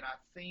it, and I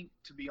think,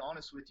 to be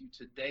honest with you,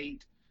 to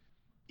date,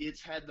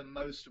 it's had the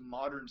most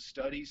modern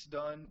studies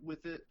done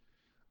with it.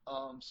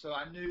 So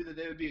I knew that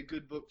it would be a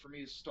good book for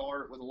me to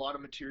start with a lot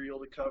of material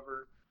to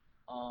cover.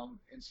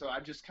 And so I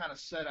just kind of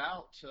set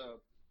out to,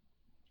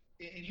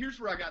 and here's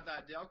where I got the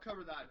idea. I'll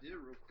cover the idea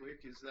real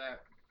quick. Is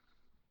that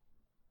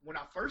when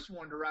I first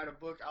wanted to write a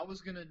book, I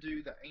was going to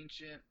do the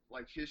ancient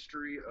like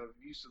history of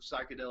use of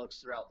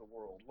psychedelics throughout the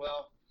world.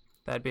 Well,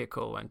 That'd be a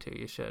cool one too.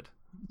 You should.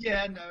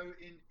 yeah, no,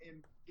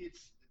 and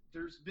it's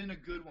there's been a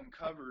good one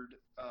covered,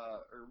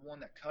 or one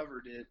that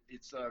covered it.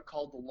 It's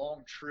called The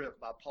Long Trip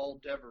by Paul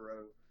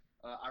Devereaux.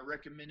 I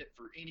recommend it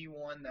for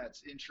anyone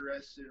that's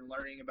interested in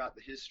learning about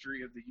the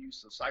history of the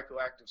use of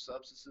psychoactive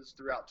substances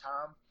throughout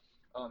time.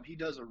 He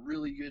does a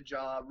really good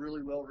job,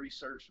 really well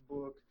researched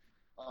book.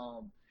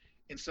 Um,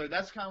 and so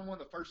that's kind of one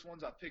of the first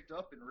ones I picked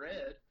up and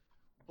read.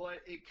 But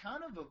it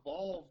kind of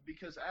evolved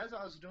because as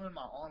I was doing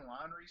my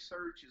online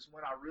research is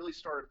when I really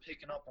started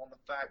picking up on the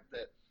fact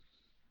that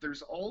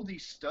there's all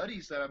these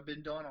studies that have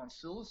been done on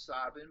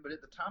psilocybin, but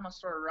at the time I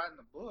started writing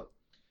the book,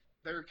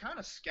 they're kind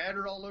of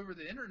scattered all over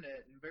the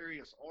internet in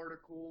various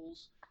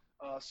articles.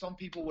 Some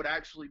people would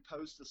actually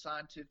post the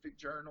scientific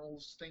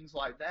journals, things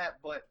like that,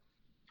 but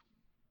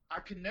I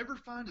could never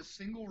find a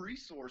single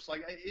resource.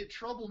 Like it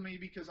troubled me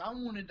because I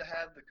wanted to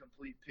have the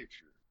complete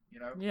picture.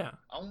 Yeah.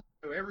 I want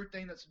to know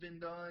everything that's been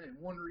done in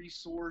one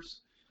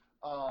resource.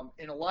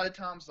 And a lot of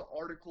times the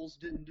articles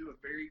didn't do a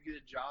very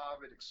good job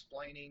at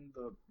explaining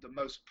the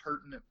most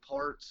pertinent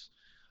parts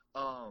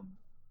um,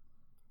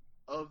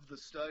 of the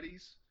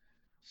studies.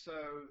 So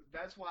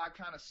that's why I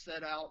kind of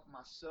set out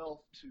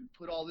myself to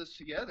put all this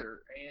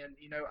together. And,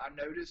 I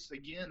noticed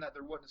again that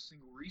there wasn't a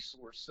single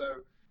resource.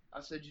 So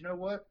I said, you know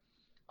what?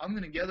 I'm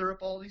going to gather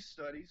up all these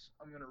studies.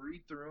 I'm going to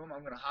read through them.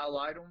 I'm going to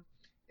highlight them.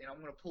 And I'm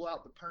going to pull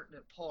out the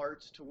pertinent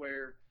parts to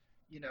where,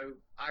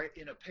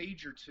 in a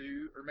page or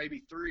two, or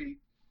maybe three,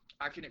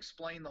 I can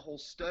explain the whole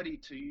study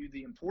to you,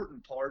 the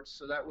important parts,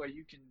 so that way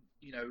you can,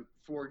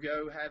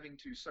 forego having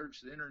to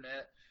search the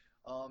internet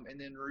and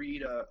then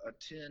read a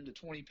 10 to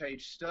 20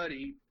 page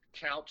study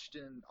couched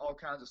in all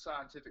kinds of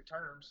scientific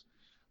terms,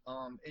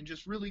 and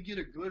just really get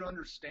a good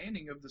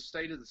understanding of the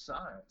state of the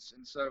science.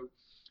 And so,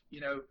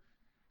 you know,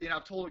 and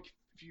I've told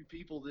a few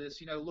people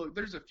this, look,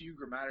 there's a few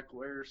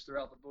grammatical errors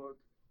throughout the book.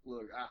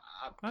 Look,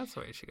 That's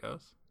the way she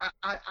goes.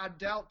 I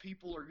doubt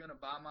people are going to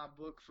buy my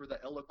book for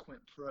the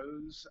eloquent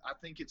prose. I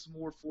think it's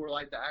more for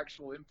like the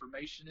actual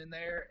information in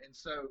there. And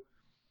so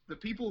the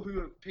people who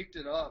have picked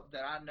it up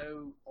that I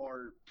know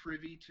are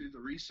privy to the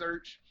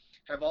research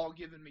have all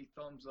given me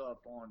thumbs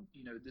up on,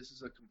 this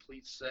is a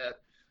complete set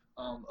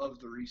of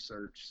the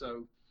research.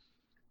 So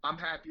I'm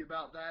happy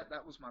about that.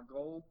 That was my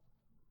goal.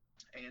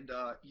 And,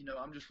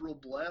 I'm just real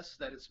blessed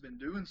that it's been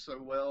doing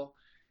so well.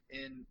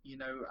 And,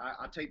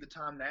 I take the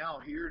time now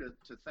here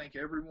to thank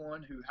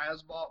everyone who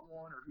has bought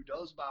one or who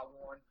does buy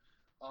one.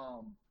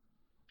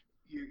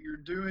 You're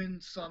doing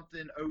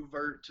something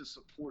overt to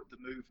support the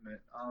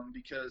movement,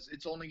 because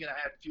it's only going to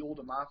add fuel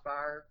to my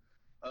fire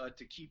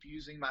to keep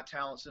using my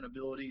talents and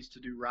abilities to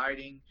do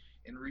writing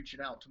and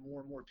reaching out to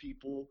more and more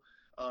people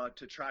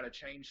to try to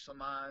change some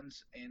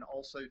minds, and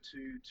also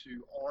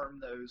to arm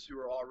those who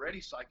are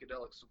already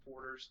psychedelic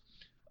supporters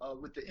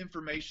with the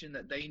information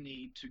that they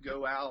need to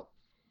go out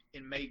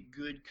and make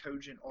good,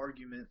 cogent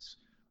arguments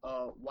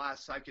why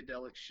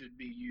psychedelics should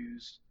be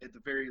used at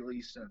the very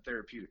least in a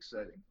therapeutic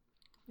setting.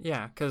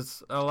 Yeah,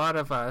 because a lot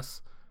of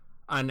us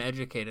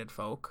uneducated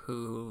folk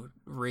who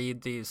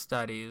read these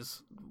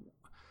studies,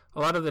 a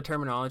lot of the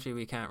terminology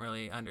we can't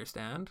really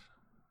understand.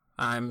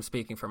 I'm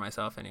speaking for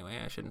myself anyway.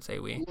 I shouldn't say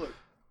we.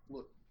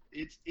 Look,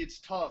 it's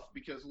tough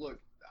because look,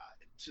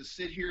 to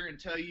sit here and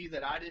tell you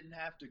that I didn't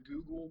have to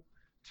Google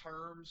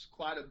terms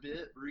quite a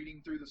bit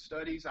reading through the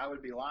studies, I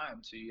would be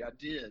lying to you. I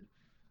did.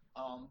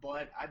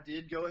 But I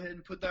did go ahead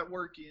and put that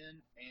work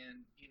in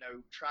and,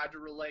 tried to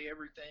relay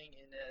everything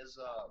in as,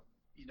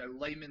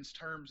 layman's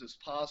terms as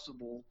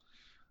possible,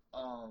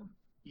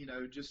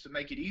 just to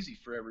make it easy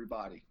for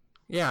everybody.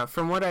 Yeah,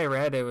 from what I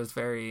read, it was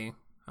very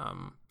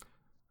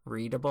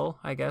readable,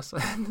 I guess.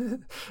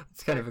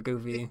 It's kind of a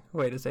goofy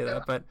way to say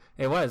that, but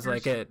it was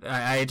like it.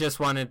 I just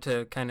wanted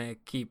to kind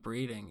of keep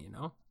reading,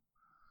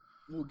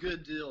 Well,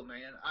 good deal,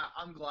 man.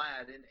 I'm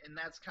glad, and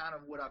that's kind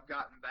of what I've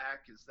gotten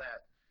back is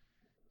that,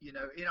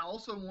 and I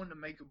also wanted to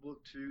make a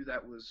book too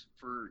that was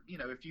for,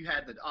 if you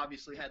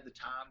obviously had the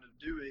time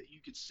to do it, you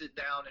could sit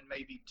down in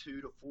maybe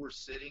 2 to 4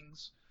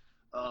 sittings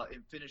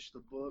and finish the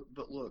book.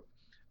 But look,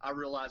 I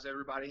realize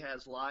everybody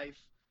has life.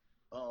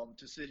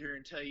 To sit here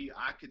and tell you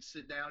I could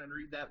sit down and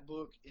read that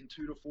book in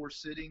 2 to 4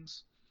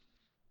 sittings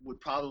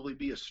would probably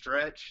be a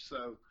stretch.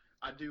 So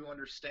I do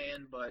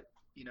understand, but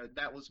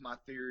that was my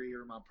theory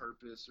or my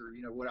purpose or,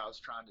 what I was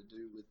trying to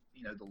do with,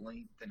 the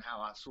length and how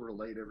I sort of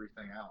laid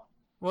everything out.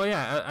 Well,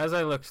 yeah, as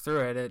I looked through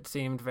it, it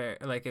seemed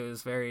it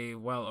was very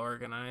well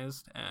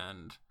organized,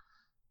 and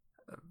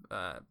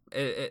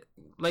it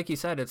like you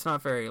said, it's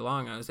not very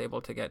long. I was able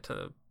to get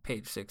to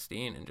page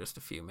 16 in just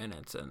a few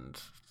minutes, and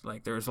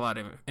there was a lot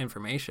of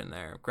information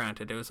there.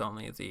 Granted, it was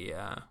only the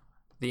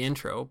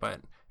intro, but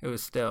it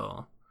was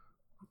still,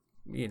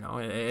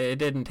 it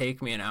didn't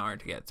take me an hour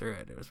to get through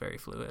it. It was very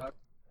fluid.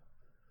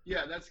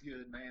 Yeah, that's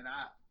good, man.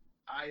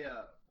 I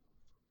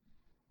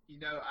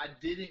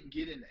didn't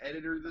get an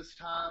editor this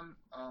time.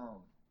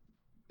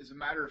 As a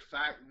matter of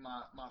fact,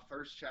 my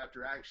first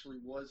chapter actually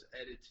was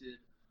edited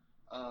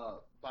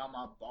by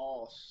my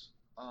boss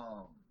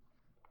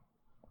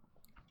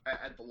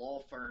at the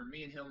law firm.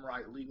 Me and him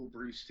write legal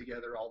briefs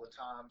together all the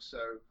time. So,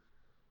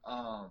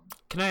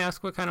 can I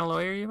ask what kind of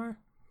lawyer you are?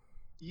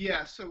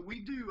 Yeah, so we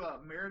do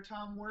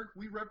maritime work.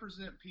 We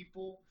represent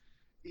people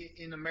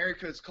in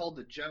America. It's called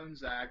the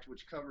Jones Act,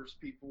 which covers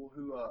people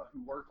who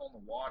work on the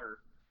water.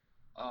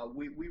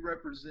 We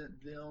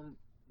represent them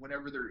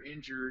whenever they're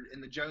injured,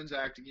 and the Jones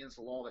Act against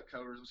the law that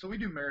covers them. So we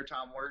do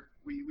maritime work.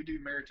 We do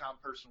maritime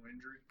personal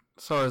injury.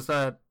 So is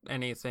that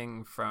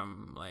anything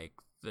from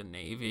the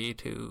Navy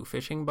to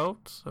fishing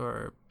boats,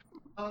 or?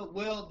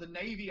 Well, the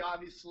Navy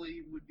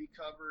obviously would be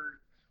covered.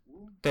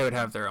 They would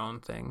have their own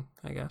thing,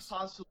 I guess.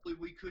 Possibly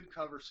we could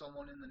cover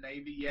someone in the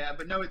Navy, yeah,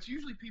 but no, it's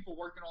usually people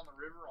working on the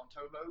river on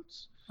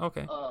towboats.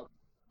 Okay.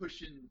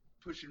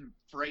 Pushing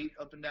freight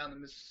up and down the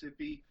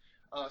Mississippi.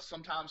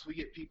 Sometimes we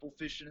get people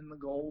fishing in the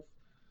Gulf,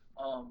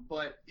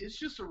 but it's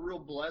just a real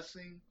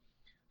blessing.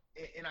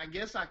 And I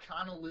guess I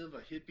kind of live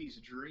a hippie's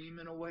dream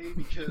in a way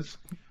because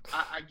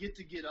I get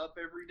to get up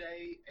every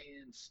day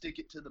and stick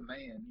it to the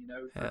man,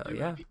 Hell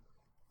yeah.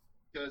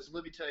 Because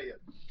let me tell you,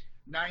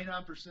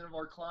 99% of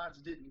our clients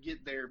didn't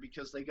get there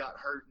because they got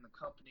hurt and the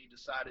company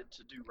decided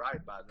to do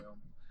right by them.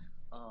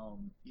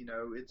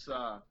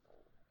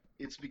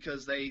 It's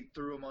because they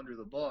threw them under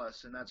the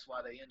bus, and that's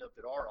why they end up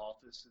at our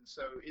office. And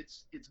so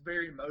it's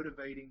very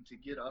motivating to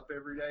get up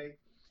every day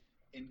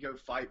and go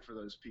fight for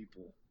those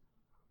people.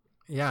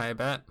 Yeah, I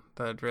bet.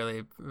 That'd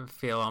really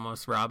feel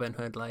almost Robin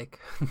Hood-like.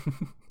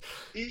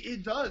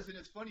 It does, and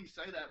it's funny you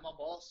say that. My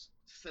boss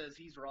says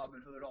he's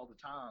Robin Hood all the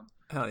time.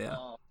 Hell yeah.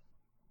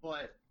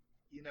 But,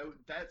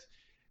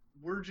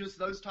 we're just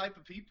those type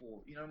of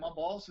people. My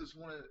boss is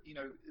one of,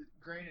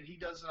 granted he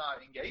does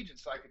not engage in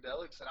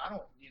psychedelics, and I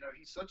don't,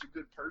 he's such a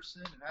good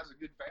person and has a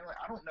good family.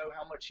 I don't know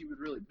how much he would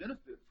really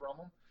benefit from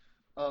them.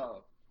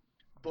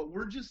 But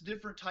we're just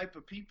different type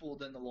of people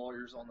than the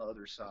lawyers on the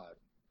other side.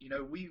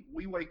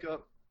 We wake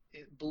up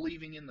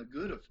believing in the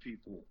good of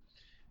people,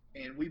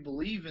 and we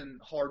believe in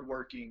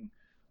hardworking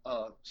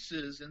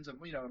citizens of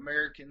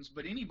Americans,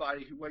 but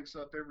anybody who wakes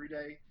up every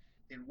day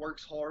and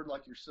works hard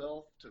like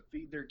yourself to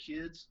feed their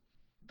kids,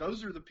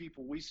 those are the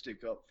people we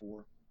stick up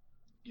for.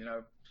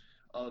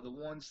 The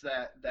ones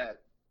that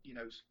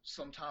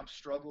sometimes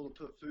struggle to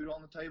put food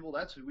on the table,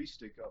 that's who we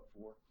stick up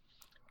for.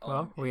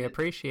 Well, we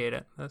appreciate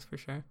it, that's for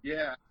sure.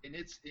 Yeah, and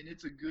it's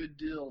a good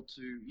deal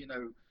to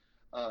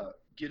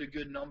get a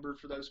good number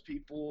for those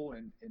people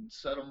and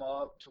set them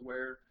up to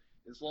where,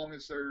 as long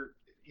as they're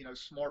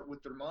smart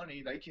with their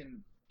money, they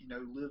can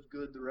live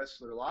good the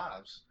rest of their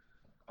lives.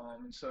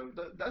 And so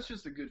that's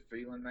just a good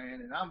feeling,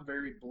 man. And I'm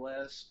very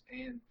blessed.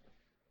 And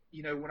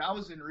when I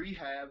was in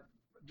rehab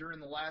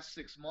during the last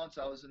 6 months,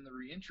 I was in the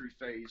reentry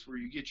phase where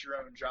you get your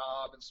own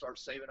job and start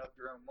saving up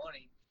your own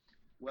money.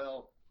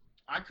 Well,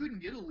 I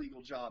couldn't get a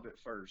legal job at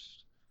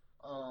first.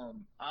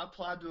 I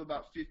applied to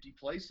about 50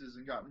 places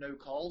and got no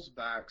calls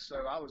back.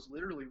 So I was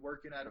literally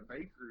working at a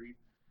bakery,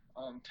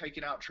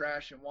 taking out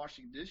trash and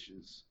washing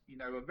dishes. You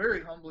know, a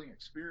very humbling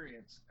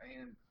experience.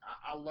 And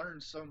I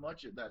learned so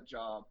much at that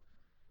job.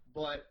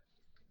 But,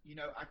 you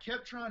know, I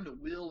kept trying to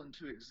will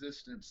into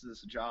existence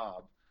this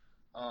job.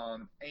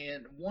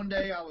 And one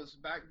day I was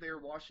back there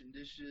washing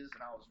dishes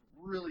and I was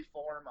really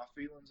far in my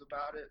feelings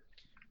about it.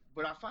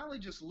 But I finally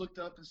just looked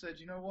up and said,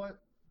 you know what?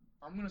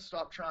 I'm going to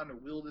stop trying to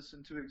will this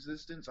into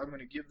existence. I'm going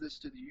to give this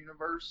to the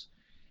universe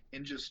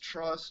and just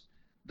trust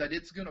that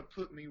it's going to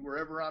put me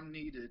wherever I'm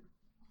needed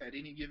at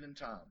any given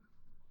time.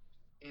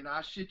 And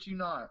I shit you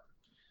not,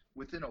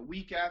 within a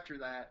week after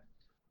that,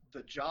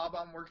 the job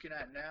I'm working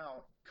at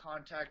now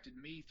contacted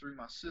me through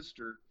my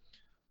sister.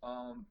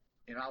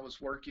 And I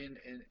was working,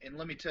 and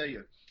let me tell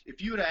you,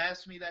 if you would have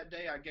asked me that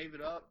day, I gave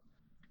it up.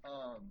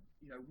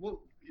 You know,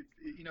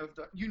 if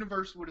the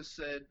universe would have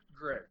said,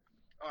 Greg,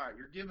 all right,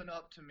 you're giving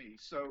up to me,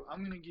 so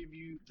I'm going to give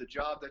you the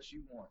job that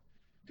you want.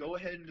 Go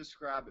ahead and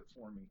describe it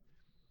for me.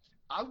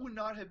 I would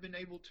not have been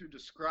able to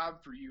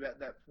describe for you at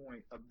that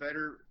point a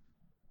better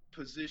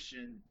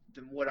position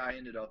than what I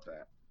ended up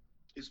at,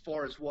 as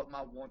far as what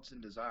my wants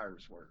and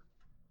desires were.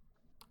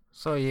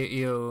 So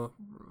you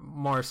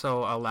more so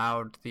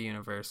allowed the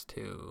universe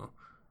to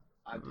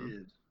I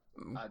did.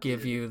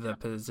 give you the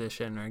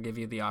position or give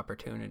you the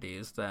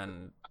opportunities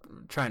than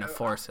trying to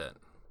force it.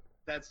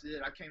 That's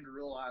it. I came to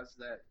realize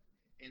that,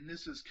 and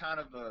this is kind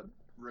of a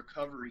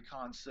recovery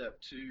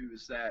concept too,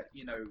 is that,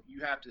 you know,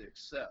 you have to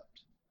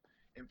accept.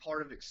 And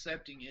part of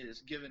accepting it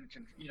is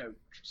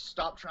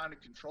stop trying to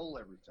control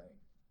everything.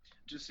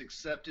 Just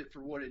accept it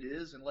for what it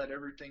is and let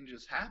everything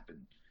just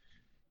happen.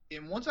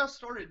 And once I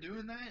started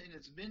doing that, and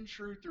it's been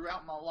true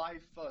throughout my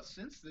life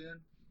since then,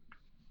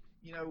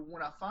 you know,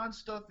 when I find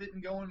stuff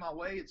isn't going my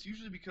way, it's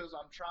usually because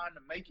I'm trying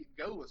to make it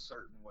go a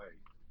certain way.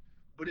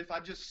 But if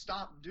I just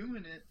stop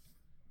doing it,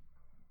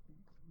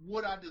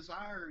 what I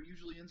desire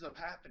usually ends up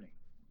happening.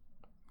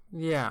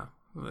 Yeah.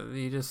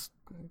 You just,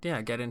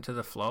 get into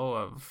the flow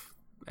of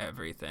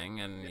everything,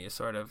 and you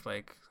sort of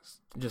like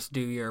just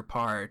do your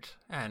part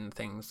and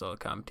things will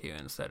come to you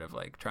instead of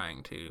like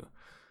trying to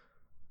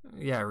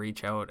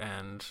reach out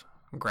and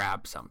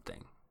grab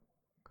something.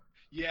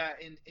 Yeah,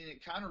 and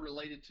it kind of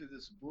related to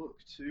this book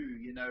too,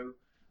 you know.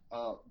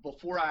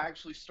 Before I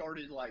actually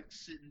started like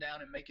sitting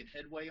down and making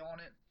headway on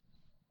it,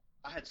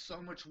 I had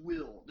so much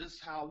will. This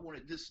is how I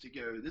wanted this to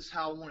go. This is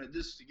how I wanted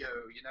this to go,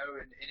 you know,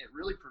 and it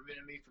really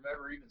prevented me from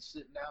ever even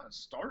sitting down and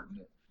starting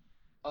it.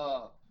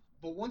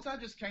 But once I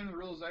just came to the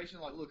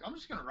realization, like, look, I'm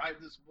just going to write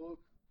this book,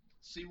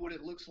 see what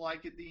it looks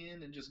like at the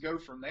end, and just go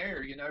from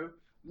there, you know.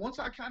 Once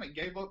I kind of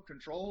gave up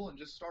control and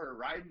just started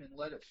writing and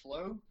let it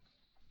flow,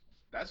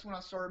 that's when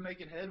I started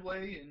making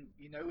headway, and,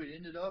 you know, it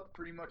ended up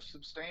pretty much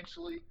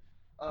substantially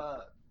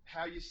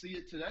how you see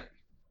it today.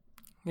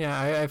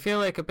 Yeah, I feel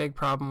like a big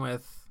problem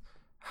with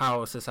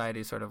how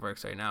society sort of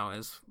works right now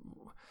is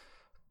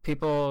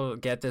people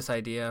get this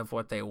idea of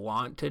what they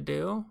want to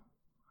do,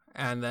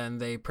 and then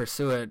they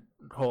pursue it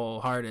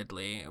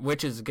wholeheartedly,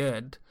 which is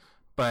good,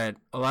 but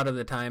a lot of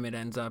the time it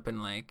ends up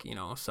in like, you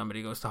know,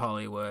 somebody goes to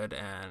Hollywood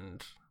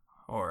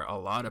or a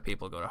lot of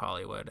people go to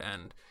Hollywood,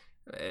 and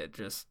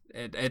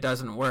it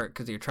doesn't work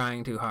because you're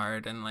trying too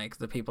hard, and like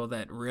the people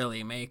that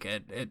really make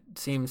it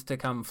seems to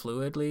come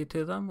fluidly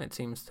to them. It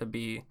seems to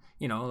be,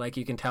 you know, like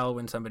you can tell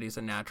when somebody's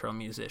a natural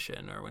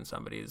musician or when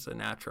somebody's a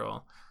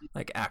natural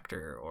like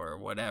actor or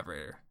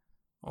whatever,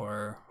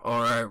 or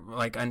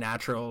like a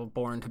natural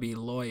born to be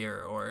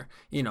lawyer, or,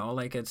 you know,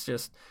 like it's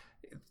just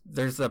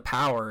there's the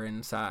power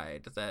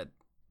inside that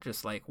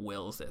just like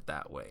wills it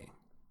that way.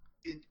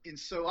 And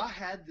so I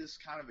had this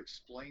kind of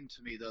explained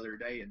to me the other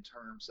day in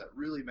terms that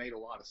really made a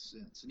lot of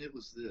sense. And it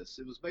was this.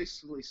 It was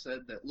basically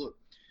said that, look,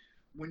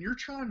 when you're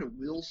trying to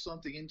will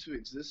something into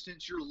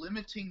existence, you're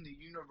limiting the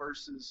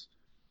universe's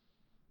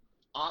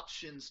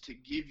options to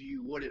give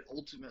you what it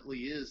ultimately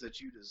is that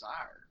you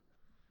desire.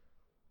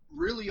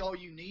 Really, all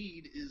you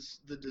need is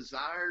the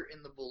desire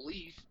and the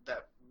belief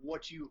that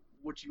what you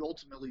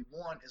ultimately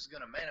want is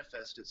going to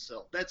manifest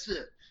itself. That's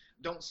it.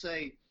 Don't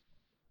say,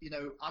 you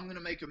know, I'm going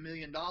to make $1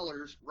 million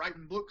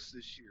writing books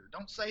this year.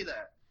 Don't say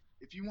that.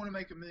 If you want to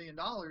make $1 million,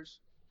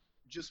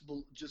 just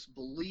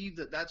believe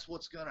that that's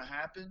what's going to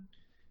happen,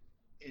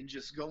 and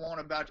just go on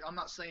about it. I'm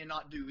not saying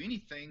not do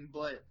anything,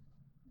 but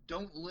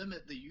don't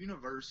limit the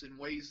universe in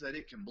ways that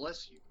it can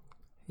bless you.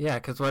 Yeah,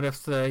 because what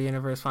if the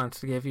universe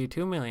wants to give you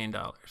 $2 million?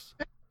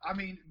 I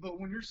mean, but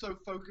when you're so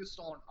focused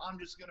on, I'm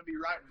just going to be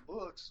writing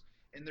books,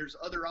 and there's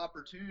other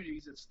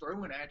opportunities it's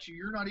throwing at you,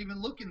 you're not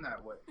even looking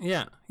that way.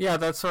 Yeah,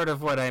 that's sort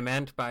of what I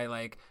meant by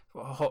like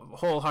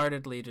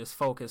wholeheartedly just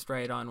focused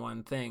right on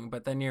one thing.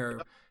 But then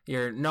you're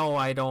no,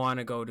 I don't want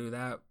to go do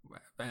that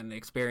and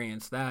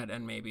experience that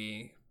and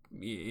maybe,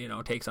 you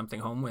know, take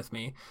something home with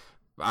me.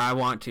 I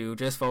want to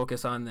just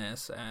focus on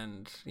this,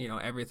 and, you know,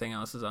 everything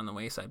else is on the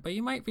wayside. But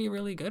you might be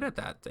really good at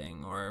that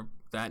thing or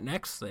that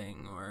next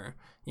thing, or,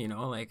 you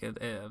know, like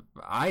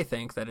I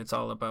think that it's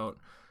all about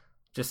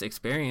just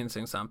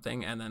experiencing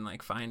something and then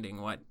like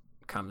finding what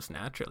comes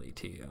naturally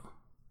to you.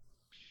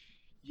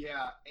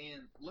 Yeah,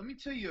 and let me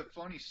tell you a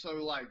funny.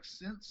 So like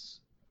since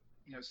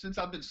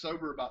I've been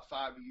sober about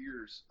 5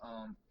 years,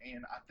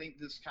 and I think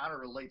this kind of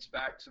relates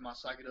back to my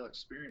psychedelic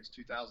experience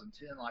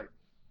 2010. Like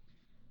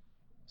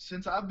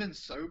since I've been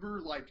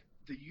sober, like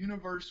the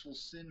universe will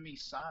send me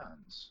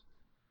signs.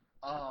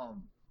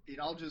 And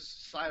I'll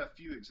just cite a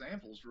few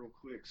examples real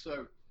quick.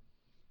 So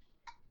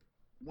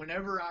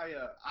whenever I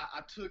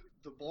took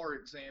the bar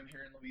exam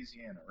here in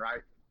Louisiana,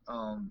 right?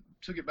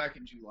 Took it back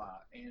in July,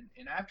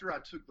 and after I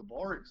took the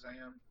bar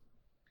exam,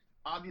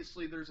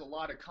 obviously there's a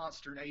lot of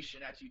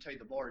consternation after you take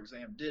the bar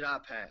exam. Did I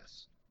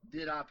pass?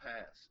 Did I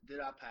pass? Did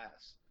I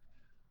pass?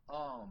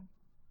 Um,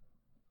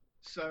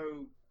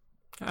 so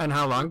And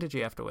how long did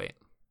you have to wait?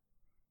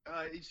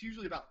 it's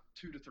usually about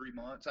 2 to 3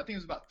 months. I think it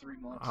was about 3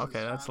 months Okay,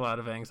 this that's a time. lot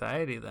of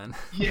anxiety then.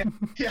 Yeah,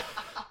 yeah,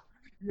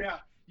 yeah.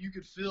 You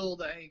could feel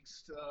the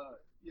angst.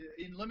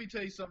 Yeah, and let me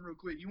tell you something real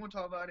quick. You want to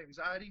talk about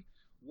anxiety?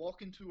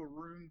 Walk into a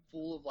room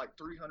full of like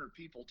 300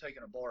 people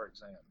taking a bar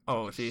exam.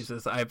 Oh Just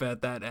Jesus, I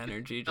bet that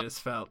energy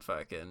just felt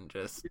fucking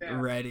just yeah.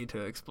 ready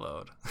to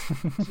explode.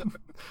 So,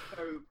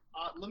 so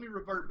let me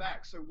revert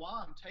back. So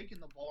while I'm taking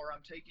the bar,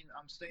 I'm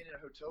staying in a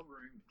hotel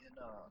room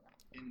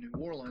in New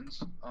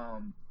Orleans.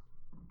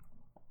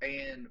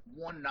 And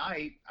one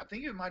night, I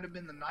think it might have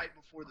been the night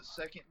before the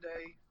second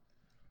day.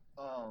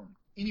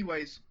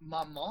 Anyways,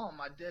 my mom,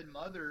 my dead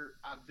mother,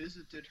 I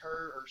visited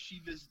her, or she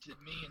visited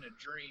me in a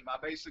dream. I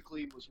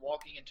basically was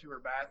walking into her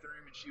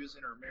bathroom, and she was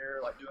in her mirror,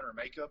 like doing her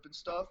makeup and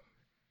stuff.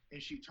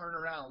 And she turned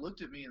around and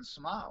looked at me and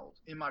smiled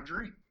in my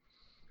dream.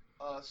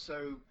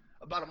 So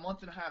about a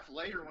month and a half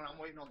later, when I'm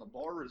waiting on the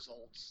bar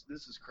results,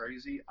 this is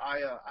crazy.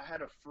 I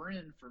had a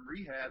friend from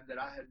rehab that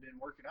I had been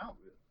working out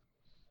with.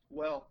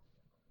 Well,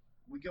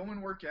 we go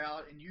and work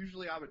out, and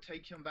usually I would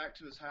take him back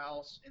to his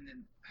house and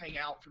then hang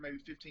out for maybe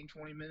 15,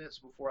 20 minutes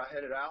before I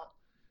headed out.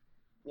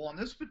 Well, on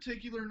this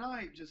particular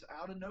night, just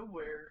out of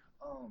nowhere,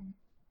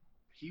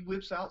 he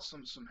whips out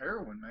some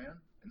heroin, man,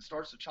 and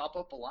starts to chop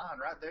up a line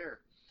right there.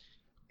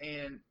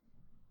 And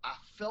I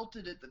felt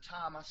it at the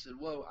time. I said,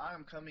 whoa, I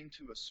am coming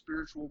to a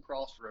spiritual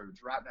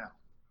crossroads right now.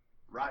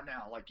 Right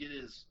now. Like it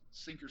is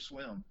sink or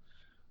swim.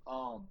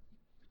 Um,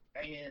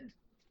 and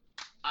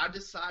I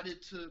decided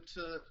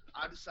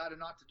I decided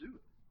not to do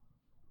it.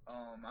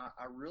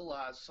 I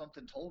realized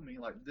something told me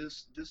like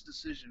this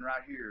decision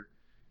right here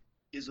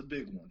is a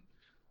big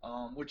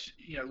one. Which,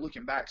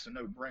 looking back is a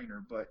no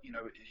brainer, but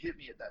it hit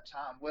me at that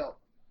time. Well,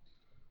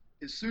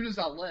 as soon as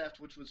I left,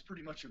 which was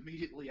pretty much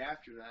immediately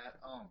after that,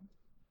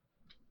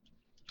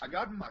 I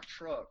got in my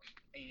truck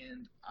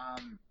and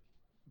I'm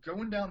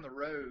going down the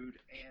road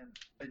and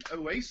an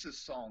Oasis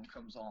song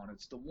comes on.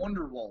 It's the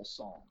Wonderwall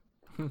song.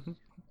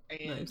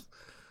 And Nice.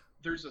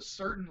 there's a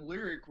certain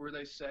lyric where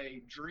they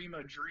say, dream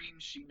a dream,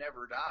 she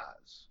never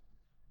dies.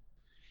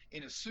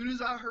 And as soon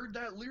as I heard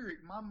that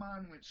lyric, my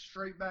mind went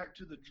straight back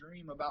to the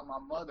dream about my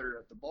mother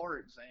at the bar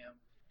exam.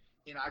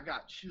 And I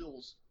got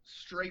chills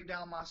straight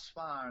down my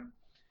spine.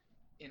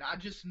 And I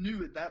just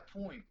knew at that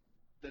point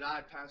that I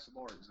had passed the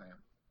bar exam.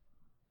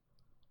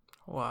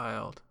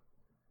 Wild.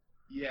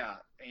 Yeah,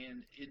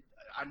 and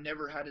I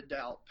never had a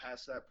doubt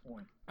past that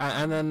point.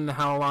 And then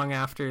how long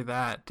after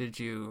that did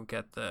you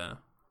get the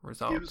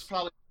results? It was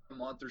probably a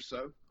month or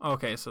so.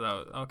 Okay, so that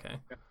was okay.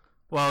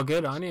 Well,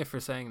 good on you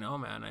for saying no,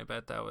 man. I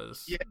bet that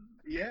was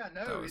No,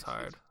 that was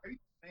hard. It's crazy,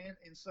 man.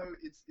 And so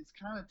it's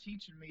kind of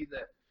teaching me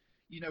that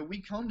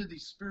we come to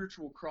these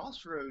spiritual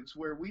crossroads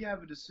where we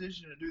have a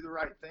decision to do the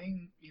right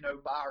thing,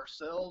 by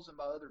ourselves and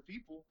by other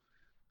people.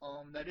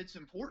 That it's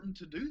important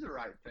to do the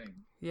right thing.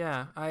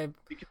 Yeah, I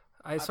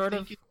Because sort I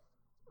of. think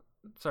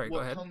Sorry, go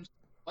what ahead. comes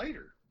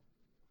later.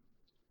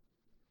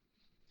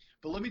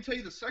 But let me tell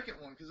you the second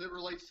one because it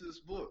relates to this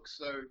book.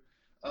 So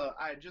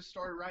I had just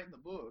started writing the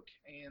book,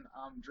 and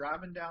I'm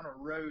driving down a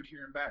road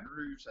here in Baton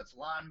Rouge that's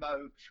lined by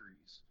oak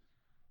trees.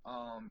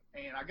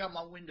 And I got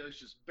my windows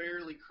just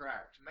barely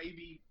cracked,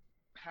 maybe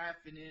half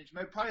an inch,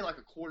 maybe probably like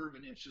a quarter of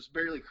an inch, just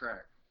barely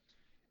cracked.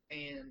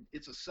 And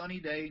it's a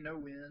sunny day, no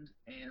wind,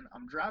 and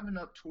I'm driving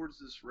up towards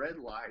this red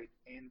light,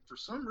 and for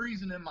some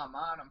reason in my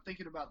mind, I'm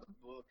thinking about the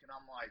book, and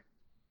I'm like,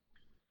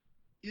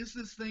 is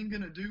this thing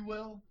going to do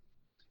well?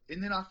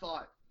 And then I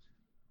thought,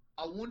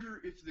 I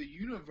wonder if the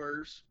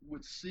universe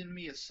would send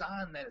me a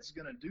sign that it's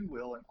going to do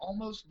well. And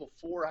almost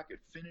before I could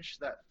finish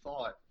that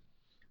thought,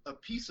 a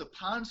piece of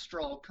pine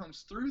straw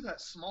comes through that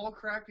small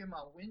crack in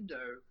my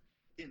window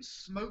and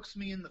smokes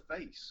me in the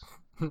face.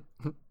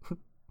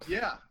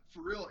 Yeah,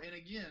 for real. And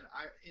again,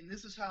 and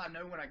this is how I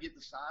know when I get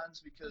the signs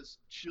because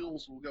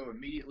chills will go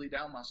immediately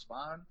down my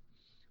spine.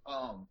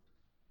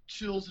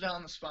 Chills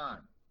down the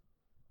spine.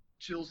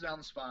 Chills down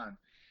the spine.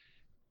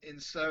 And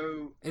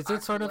so Is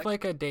it sort of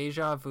like a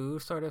deja vu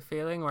sort of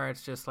feeling where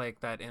it's just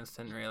like that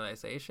instant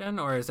realization,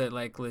 or is it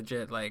like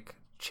legit like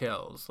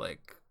chills?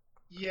 Like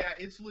yeah,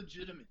 it's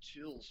legitimate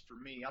chills for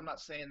me. I'm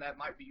not saying that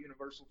might be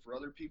universal for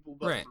other people,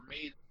 but right. for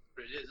me,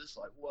 it is. It's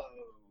like whoa.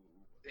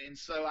 And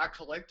so I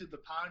collected the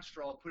pine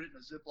straw, put it in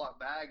a Ziploc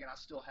bag, and I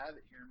still have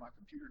it here in my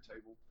computer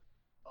table.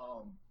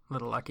 Um,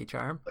 Little Lucky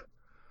Charm. but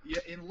yeah,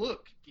 and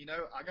look,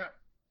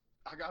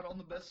 I got on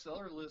the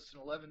bestseller list in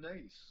 11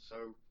 days.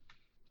 So,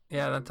 you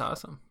Yeah, know, that's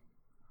awesome.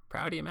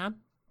 Proud of you, man.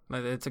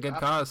 But it's a good I,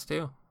 cause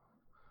too.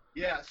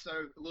 yeah.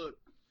 So look,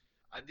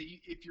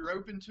 if you're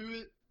open to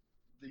it,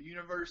 the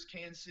universe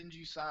can send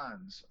you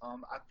signs.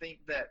 I think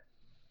that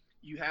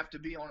you have to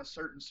be on a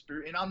certain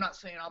spirit, and I'm not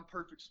saying I'm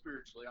perfect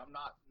spiritually. I'm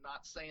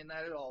not saying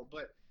that at all.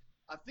 But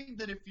I think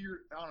that if you're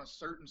on a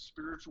certain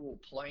spiritual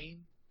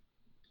plane,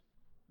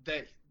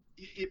 that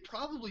it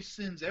probably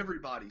sends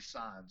everybody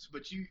signs,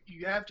 but you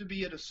have to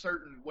be at a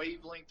certain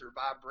wavelength or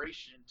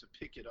vibration to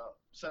pick it up.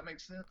 Does that make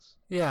sense?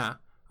 Yeah,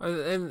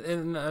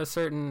 in a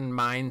certain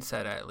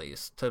mindset at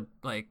least to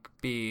like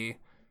be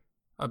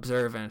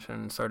observant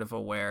and sort of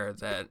aware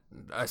that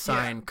a Yeah.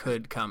 sign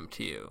could come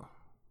to you.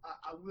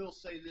 I will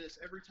say this: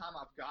 every time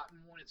I've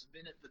gotten one, it's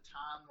been at the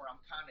time where I'm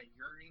kind of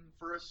yearning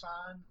for a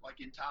sign, like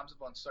in times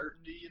of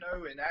uncertainty.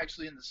 And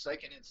actually, in the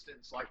second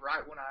instance, like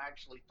right when I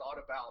actually thought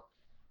about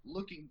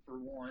looking for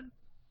one,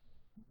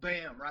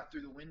 bam, right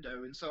through the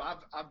window. And so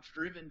I've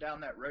driven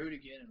down that road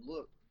again and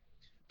look,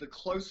 the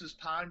closest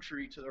pine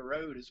tree to the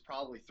road is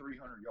probably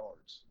 300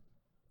 yards.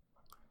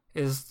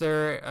 Is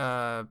there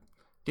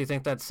do you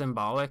think that's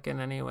symbolic in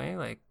any way?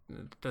 Like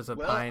does a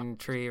Well, pine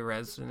tree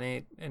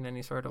resonate in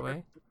any sort of where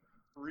way?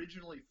 I'm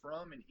originally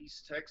from in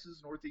East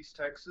Texas, Northeast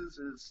Texas,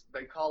 is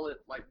they call it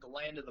like the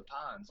land of the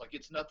pines. Like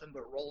it's nothing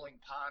but rolling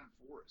pine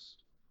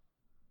forest.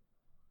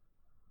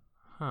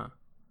 Huh.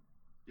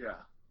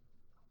 Yeah,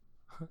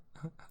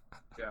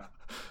 yeah.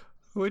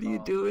 What do you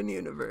Um, do in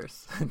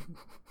universe?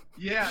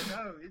 yeah,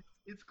 no,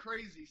 it's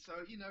crazy. So,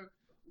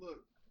 look,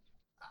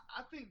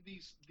 I think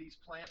these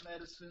plant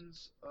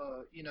medicines,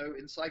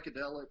 and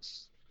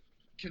psychedelics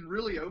can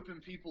really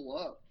open people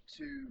up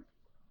to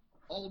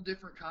all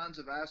different kinds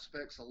of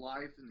aspects of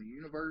life in the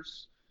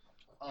universe.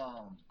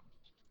 Um,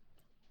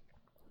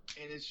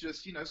 and it's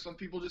just, some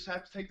people just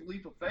have to take the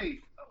leap of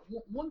faith.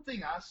 One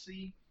thing I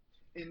see,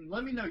 and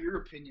let me know your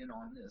opinion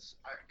on this,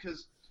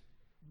 because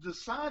the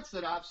science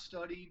that I've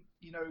studied,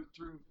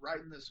 through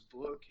writing this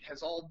book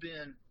has all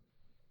been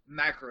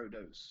macro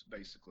dose,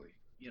 basically.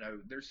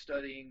 They're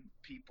studying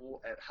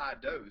people at high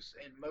dose,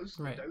 and most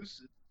of the Right.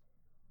 doses,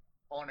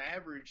 on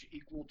average,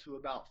 equal to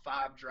about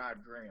 5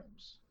 dried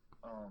grams.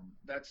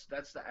 That's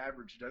the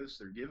average dose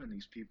they're giving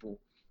these people.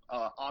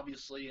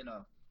 Obviously, in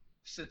a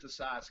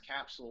synthesized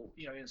capsule,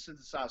 in a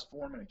synthesized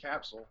form in a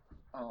capsule.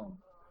 Um,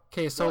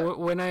 Okay, but so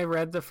when I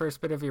read the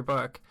first bit of your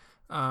book,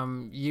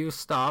 you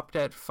stopped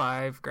at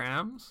 5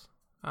 grams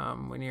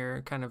when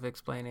you're kind of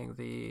explaining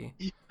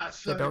yeah, the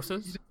so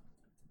doses.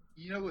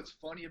 what's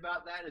funny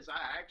about that is I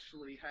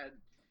actually had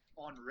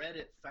on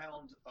Reddit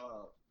found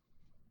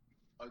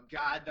a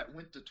guide that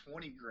went to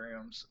 20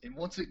 grams, and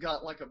once it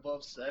got like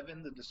above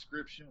 7, the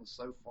description was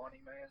so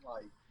funny, man.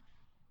 Like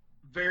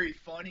very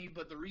funny.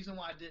 But the reason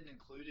why I didn't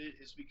include it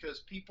is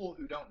because people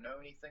who don't know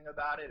anything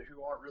about it,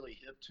 who aren't really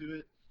hip to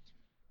it,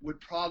 would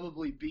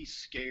probably be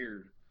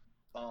scared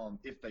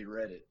if they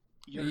read it.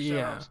 You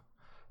understand what I'm Yeah,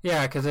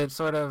 yeah, because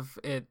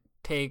it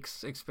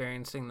takes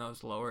experiencing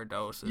those lower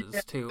saying? doses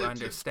Yeah. to To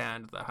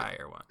understand the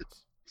higher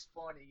ones. it's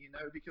funny,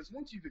 because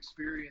once you've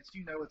experienced,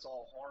 it's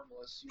all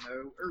harmless,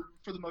 or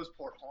for the most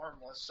part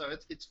harmless. So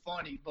it's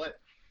funny, but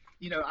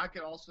I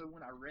could also,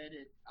 when I read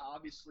it, I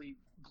obviously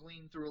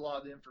gleaned through a lot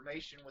of the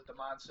information with the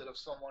mindset of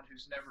someone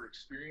who's never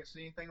experienced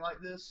anything like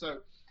this.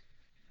 So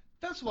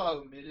that's why I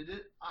omitted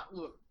it.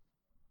 Look,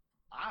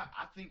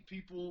 I think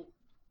people,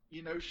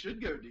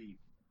 should go deep.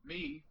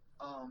 Me,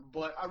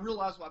 but I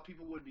realize why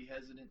people would be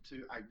hesitant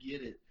to. I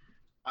get it.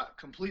 I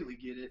completely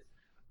get it.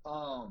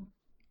 Um,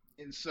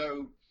 and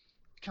so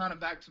kind of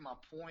back to my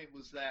point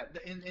was that,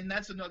 and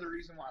that's another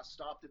reason why I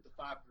stopped at the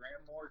 5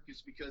 gram mark,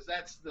 is because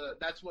that's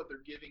what they're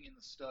giving in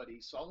the study.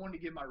 So I wanted to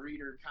give my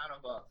reader kind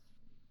of a,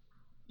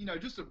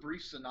 just a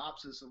brief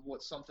synopsis of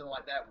what something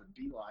like that would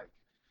be like.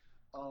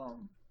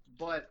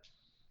 But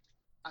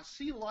I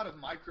see a lot of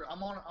micro.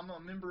 I'm a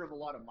member of a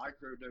lot of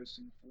micro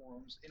dosing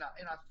forums, and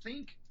I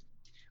think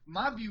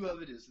my view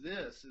of it is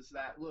this: is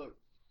that, look,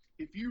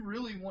 if you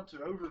really want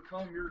to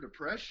overcome your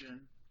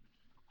depression,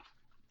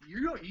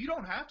 you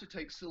don't have to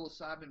take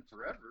psilocybin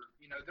forever.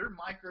 They're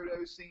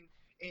microdosing,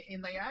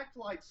 and they act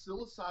like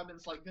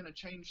psilocybin's like going to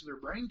change their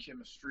brain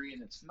chemistry,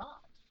 and it's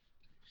not.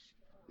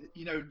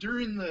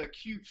 During the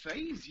acute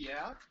phase,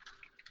 yeah,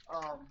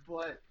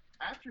 but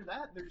after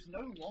that, there's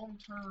no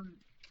long-term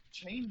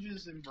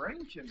changes in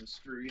brain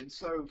chemistry, and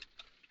so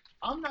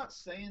I'm not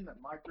saying that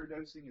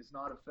microdosing is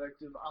not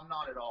effective. I'm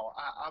not at all.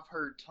 I've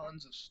heard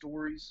tons of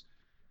stories,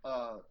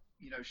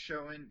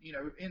 showing,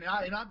 and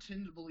I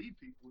tend to believe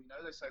people.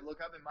 They say,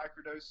 "Look, I've been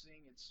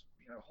microdosing. It's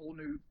a whole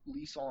new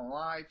lease on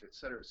life, et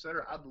cetera, et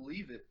cetera." I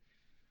believe it,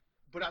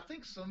 but I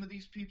think some of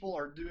these people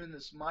are doing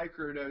this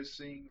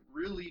microdosing,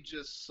 really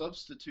just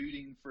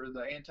substituting for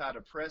the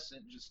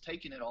antidepressant, just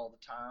taking it all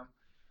the time.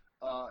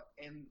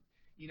 And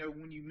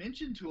when you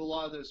mention to a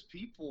lot of those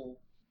people,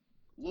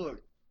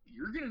 look,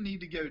 you're going to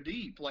need to go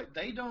deep. Like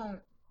they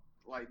don't,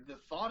 like the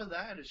thought of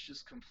that is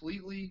just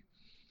completely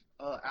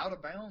out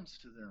of bounds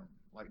to them.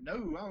 Like,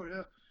 no,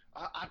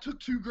 I took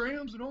 2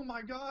 grams and oh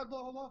my God,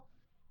 blah, blah, blah.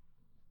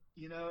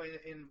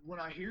 And when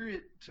I hear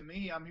it, to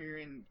me, I'm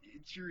hearing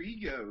it's your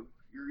ego.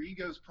 Your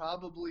ego's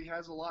probably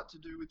has a lot to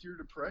do with your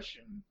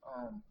depression.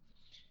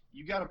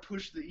 You got to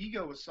push the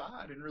ego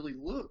aside and really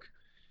look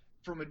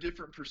from a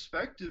different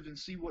perspective and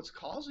see what's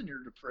causing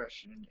your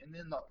depression. And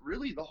then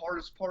really the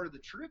hardest part of the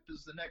trip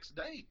is the next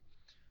day,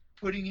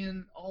 putting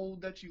in all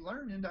that you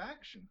learn into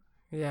action.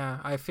 Yeah,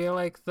 I feel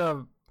like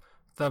the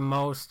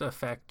most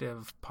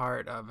effective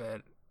part of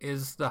it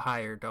is the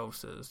higher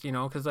doses,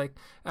 because like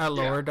at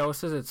lower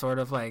doses, it's sort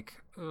of like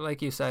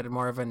you said,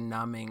 more of a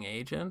numbing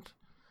agent.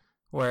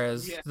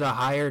 Whereas the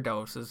higher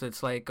doses,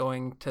 it's like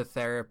going to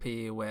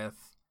therapy with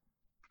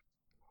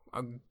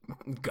a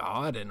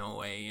god in a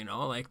way,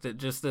 like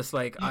just this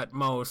like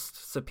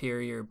utmost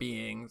superior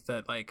being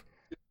that like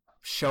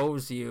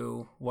shows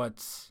you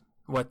what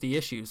the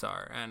issues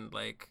are, and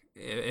like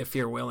if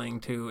you're willing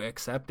to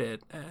accept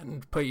it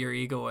and put your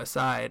ego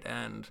aside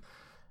and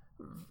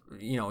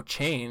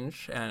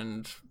change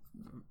and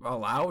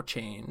allow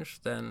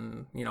change,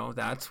 then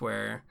that's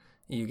where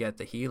you get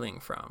the healing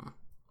from.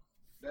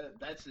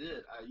 That's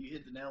it. You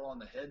hit the nail on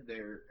the head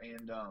there.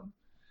 And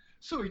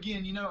so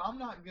again, I'm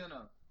not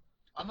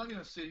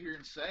gonna sit here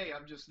and say,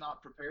 I'm just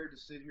not prepared to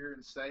sit here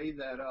and say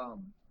that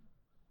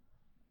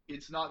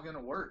it's not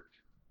gonna work.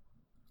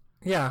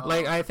 Yeah,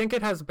 like I think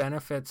it has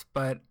benefits,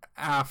 but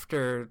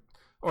after,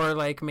 or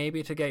like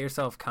maybe to get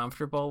yourself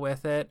comfortable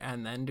with it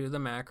and then do the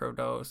macro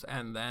dose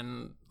and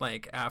then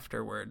like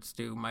afterwards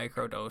do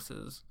micro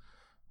doses.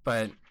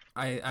 But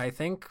I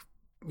think,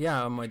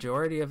 yeah, a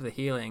majority of the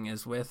healing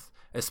is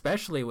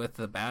especially with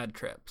the bad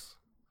trips.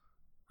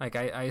 Like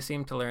I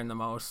seem to learn the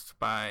most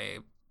by,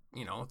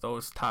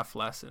 those tough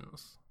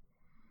lessons.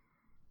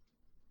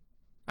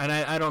 And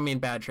I don't mean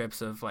bad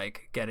trips of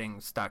like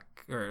getting stuck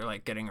or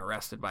like getting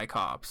arrested by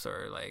cops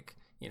or like,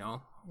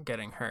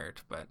 getting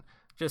hurt, but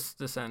just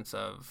the sense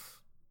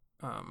of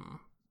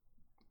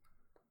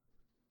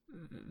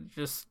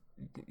just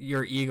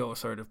your ego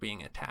sort of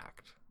being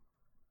attacked.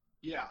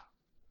 Yeah.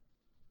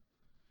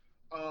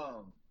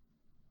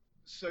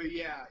 So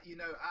yeah,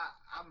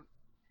 I'm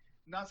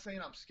not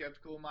saying I'm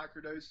skeptical of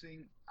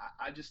microdosing.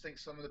 I just think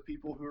some of the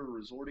people who are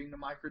resorting to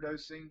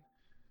microdosing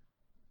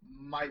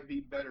might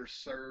be better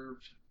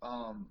served,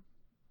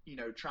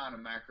 trying to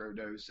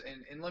macrodose.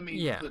 And let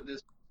me put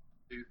this,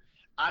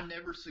 I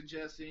never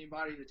suggest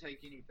anybody to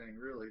take anything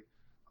really.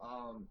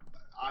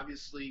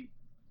 Obviously,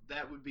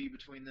 that would be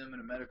between them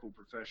and a medical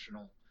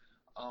professional.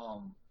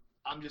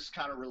 I'm just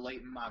kind of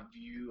relating my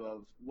view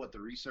of what the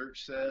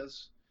research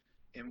says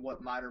and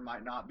what might or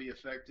might not be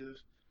effective.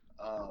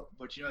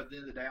 But at the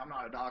end of the day, I'm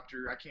not a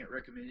doctor. I can't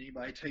recommend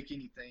anybody take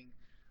anything,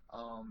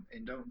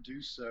 and don't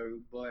do so.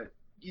 But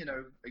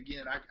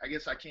again, I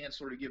guess I can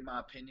sort of give my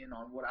opinion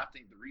on what I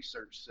think the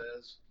research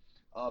says.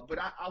 But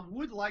I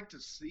would like to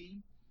see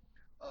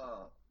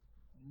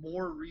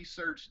more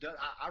research done.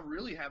 I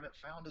really haven't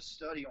found a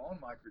study on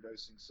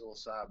microdosing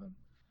psilocybin.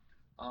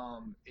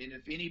 And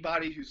if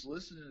anybody who's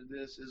listening to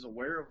this is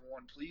aware of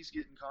one, please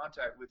get in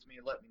contact with me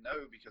and let me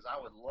know, because I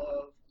would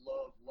love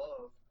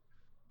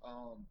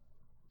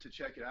to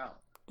check it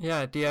out.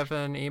 Yeah, do you have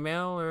an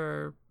email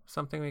or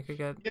something we could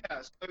get?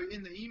 Yeah, so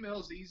in the email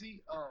is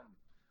easy.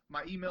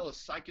 My email is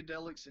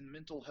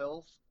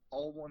psychedelicsandmentalhealth,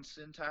 all one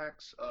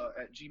syntax,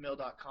 at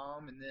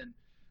gmail.com, and then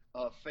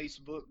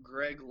Facebook,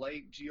 Greg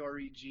Lake,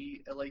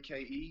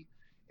 GreGLAKE,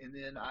 and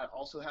then I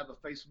also have a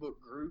Facebook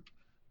group,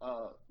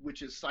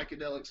 which is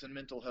Psychedelics and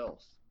Mental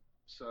Health.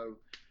 So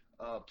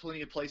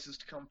plenty of places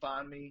to come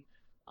find me.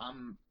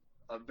 I'm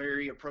a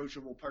very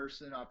approachable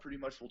person. I pretty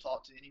much will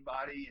talk to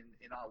anybody,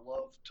 and I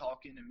love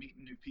talking and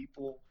meeting new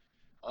people.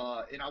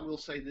 And I will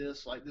say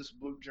this, like, this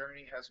book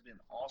journey has been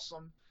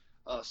awesome.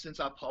 Since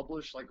I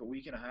published like a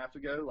week and a half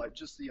ago, like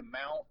just the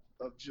amount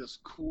of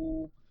just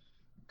cool,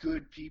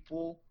 good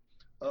people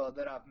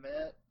that I've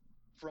met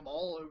from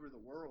all over the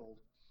world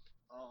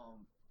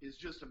is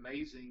just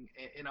amazing.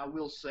 And I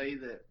will say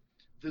that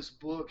this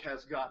book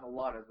has gotten a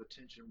lot of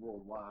attention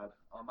worldwide.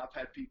 I've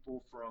had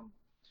people from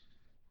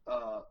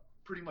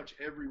pretty much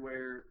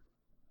everywhere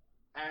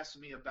ask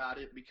me about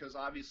it, because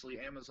obviously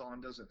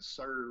Amazon doesn't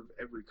serve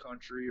every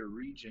country or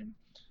region.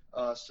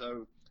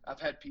 So I've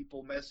had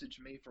people message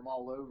me from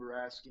all over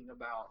asking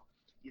about,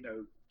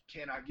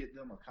 can I get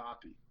them a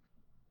copy?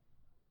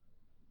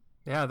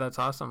 Yeah, that's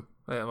awesome.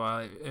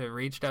 Well, it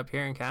reached up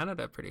here in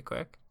Canada pretty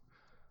quick.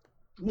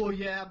 Well,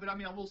 yeah, but I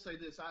mean, I will say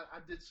this. I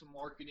did some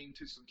marketing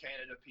to some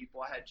Canada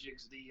people. I had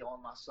Jigs D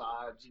on my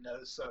sides,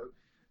 so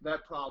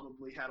that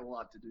probably had a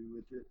lot to do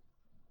with it.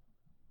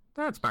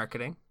 That's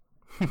marketing.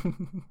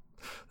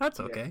 That's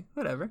okay. Yeah.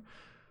 Whatever.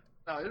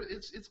 No,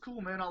 it's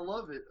cool, man. I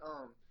love it.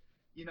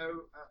 You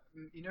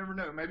never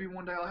know. Maybe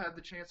one day I'll have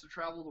the chance to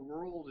travel the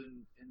world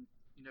and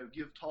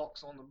give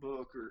talks on the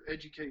book or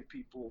educate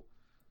people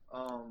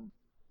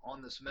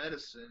on this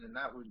medicine, and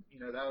that would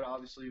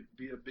obviously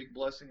be a big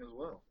blessing as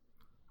well.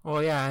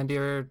 Well, yeah, and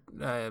you're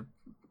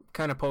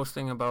kind of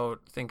posting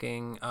about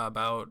thinking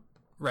about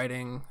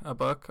writing a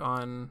book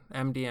on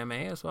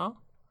MDMA as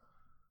well?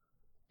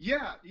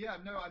 Yeah,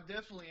 no, I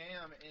definitely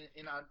am.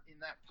 And I, in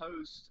that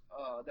post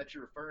that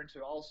you're referring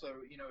to, also,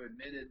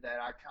 admitted that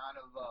I kind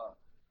of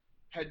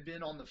had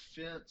been on the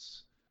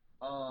fence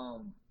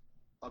um,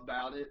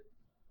 about it,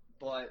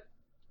 but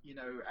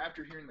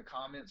after hearing the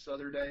comments the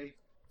other day,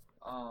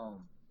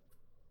 um,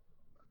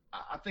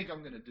 I think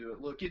I'm going to do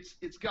it. Look,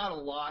 it's got a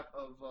lot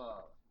of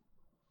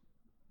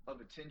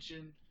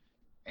attention,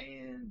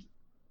 and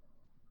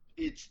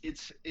and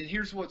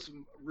here's what's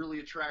really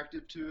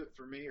attractive to it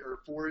for me, or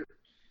for it,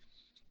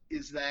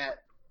 is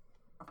that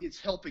it's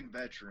helping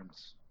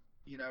veterans,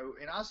 and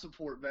I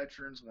support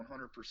veterans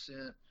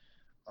 100%.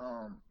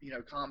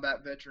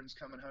 Combat veterans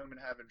coming home and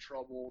having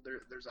trouble.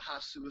 There's a high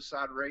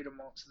suicide rate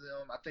amongst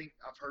them. I think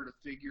I've heard a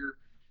figure,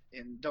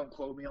 and don't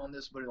quote me on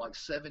this, but like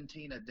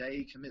 17 a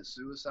day commit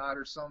suicide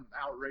or some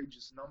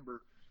outrageous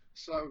number.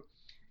 So,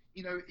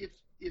 if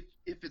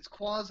it's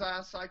quasi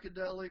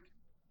psychedelic,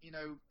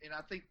 and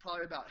I think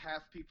probably about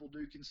half people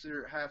do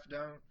consider it, half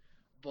don't.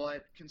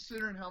 But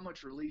considering how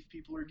much relief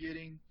people are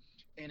getting,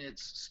 and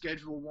its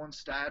Schedule 1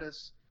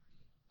 status,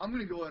 I'm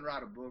going to go ahead and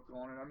write a book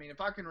on it. I mean,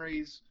 if I can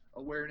raise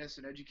awareness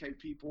and educate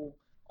people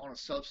on a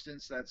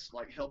substance that's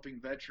like helping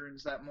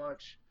veterans that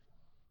much,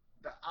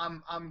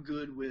 I'm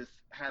good with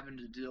having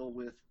to deal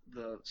with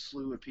the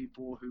slew of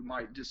people who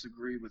might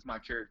disagree with my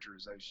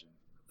characterization.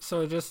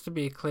 So just to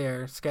be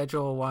clear,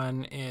 Schedule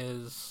 1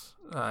 is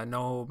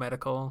no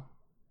medical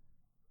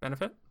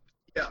benefit?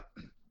 Yeah.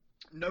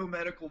 No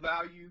medical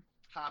value,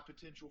 high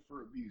potential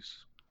for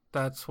abuse.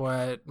 That's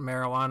what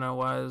marijuana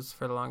was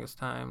for the longest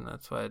time.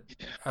 That's what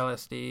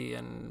LSD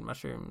and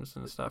mushrooms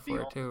and stuff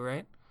were too,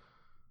 right?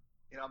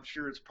 And I'm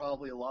sure it's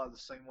probably a lot of the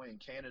same way in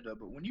Canada.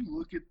 But when you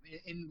look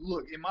in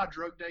my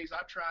drug days,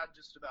 I tried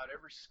just about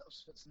every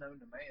substance known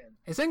to man.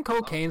 Isn't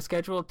cocaine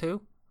scheduled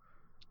too?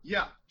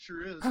 Yeah,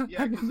 sure is.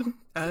 Yeah,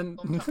 and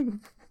oh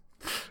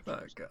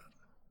god.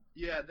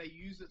 Yeah, they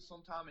use it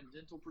sometime in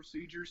dental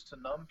procedures to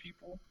numb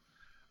people.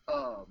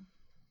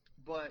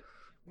 But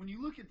when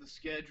you look at the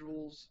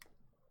schedules,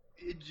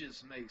 it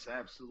just makes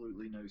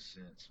absolutely no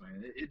sense,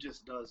 man. It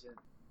just doesn't.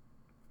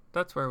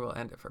 That's where we'll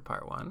end it for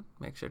part 1.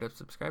 Make sure to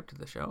subscribe to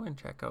the show and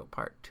check out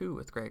part 2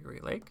 with Gregory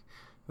Lake.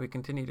 We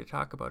continue to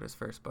talk about his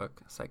first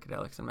book,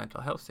 Psychedelics and Mental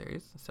Health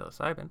series,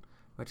 Psilocybin,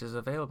 which is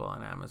available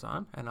on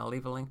Amazon, and I'll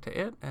leave a link to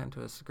it and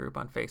to his group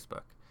on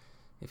Facebook.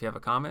 If you have a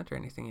comment or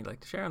anything you'd like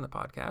to share on the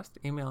podcast,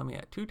 email me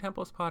at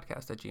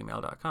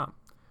twotemplespodcast@gmail.com.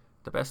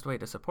 The best way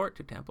to support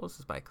Two Temples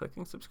is by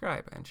clicking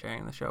subscribe and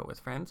sharing the show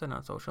with friends and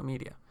on social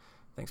media.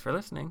 Thanks for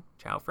listening.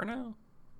 Ciao for now.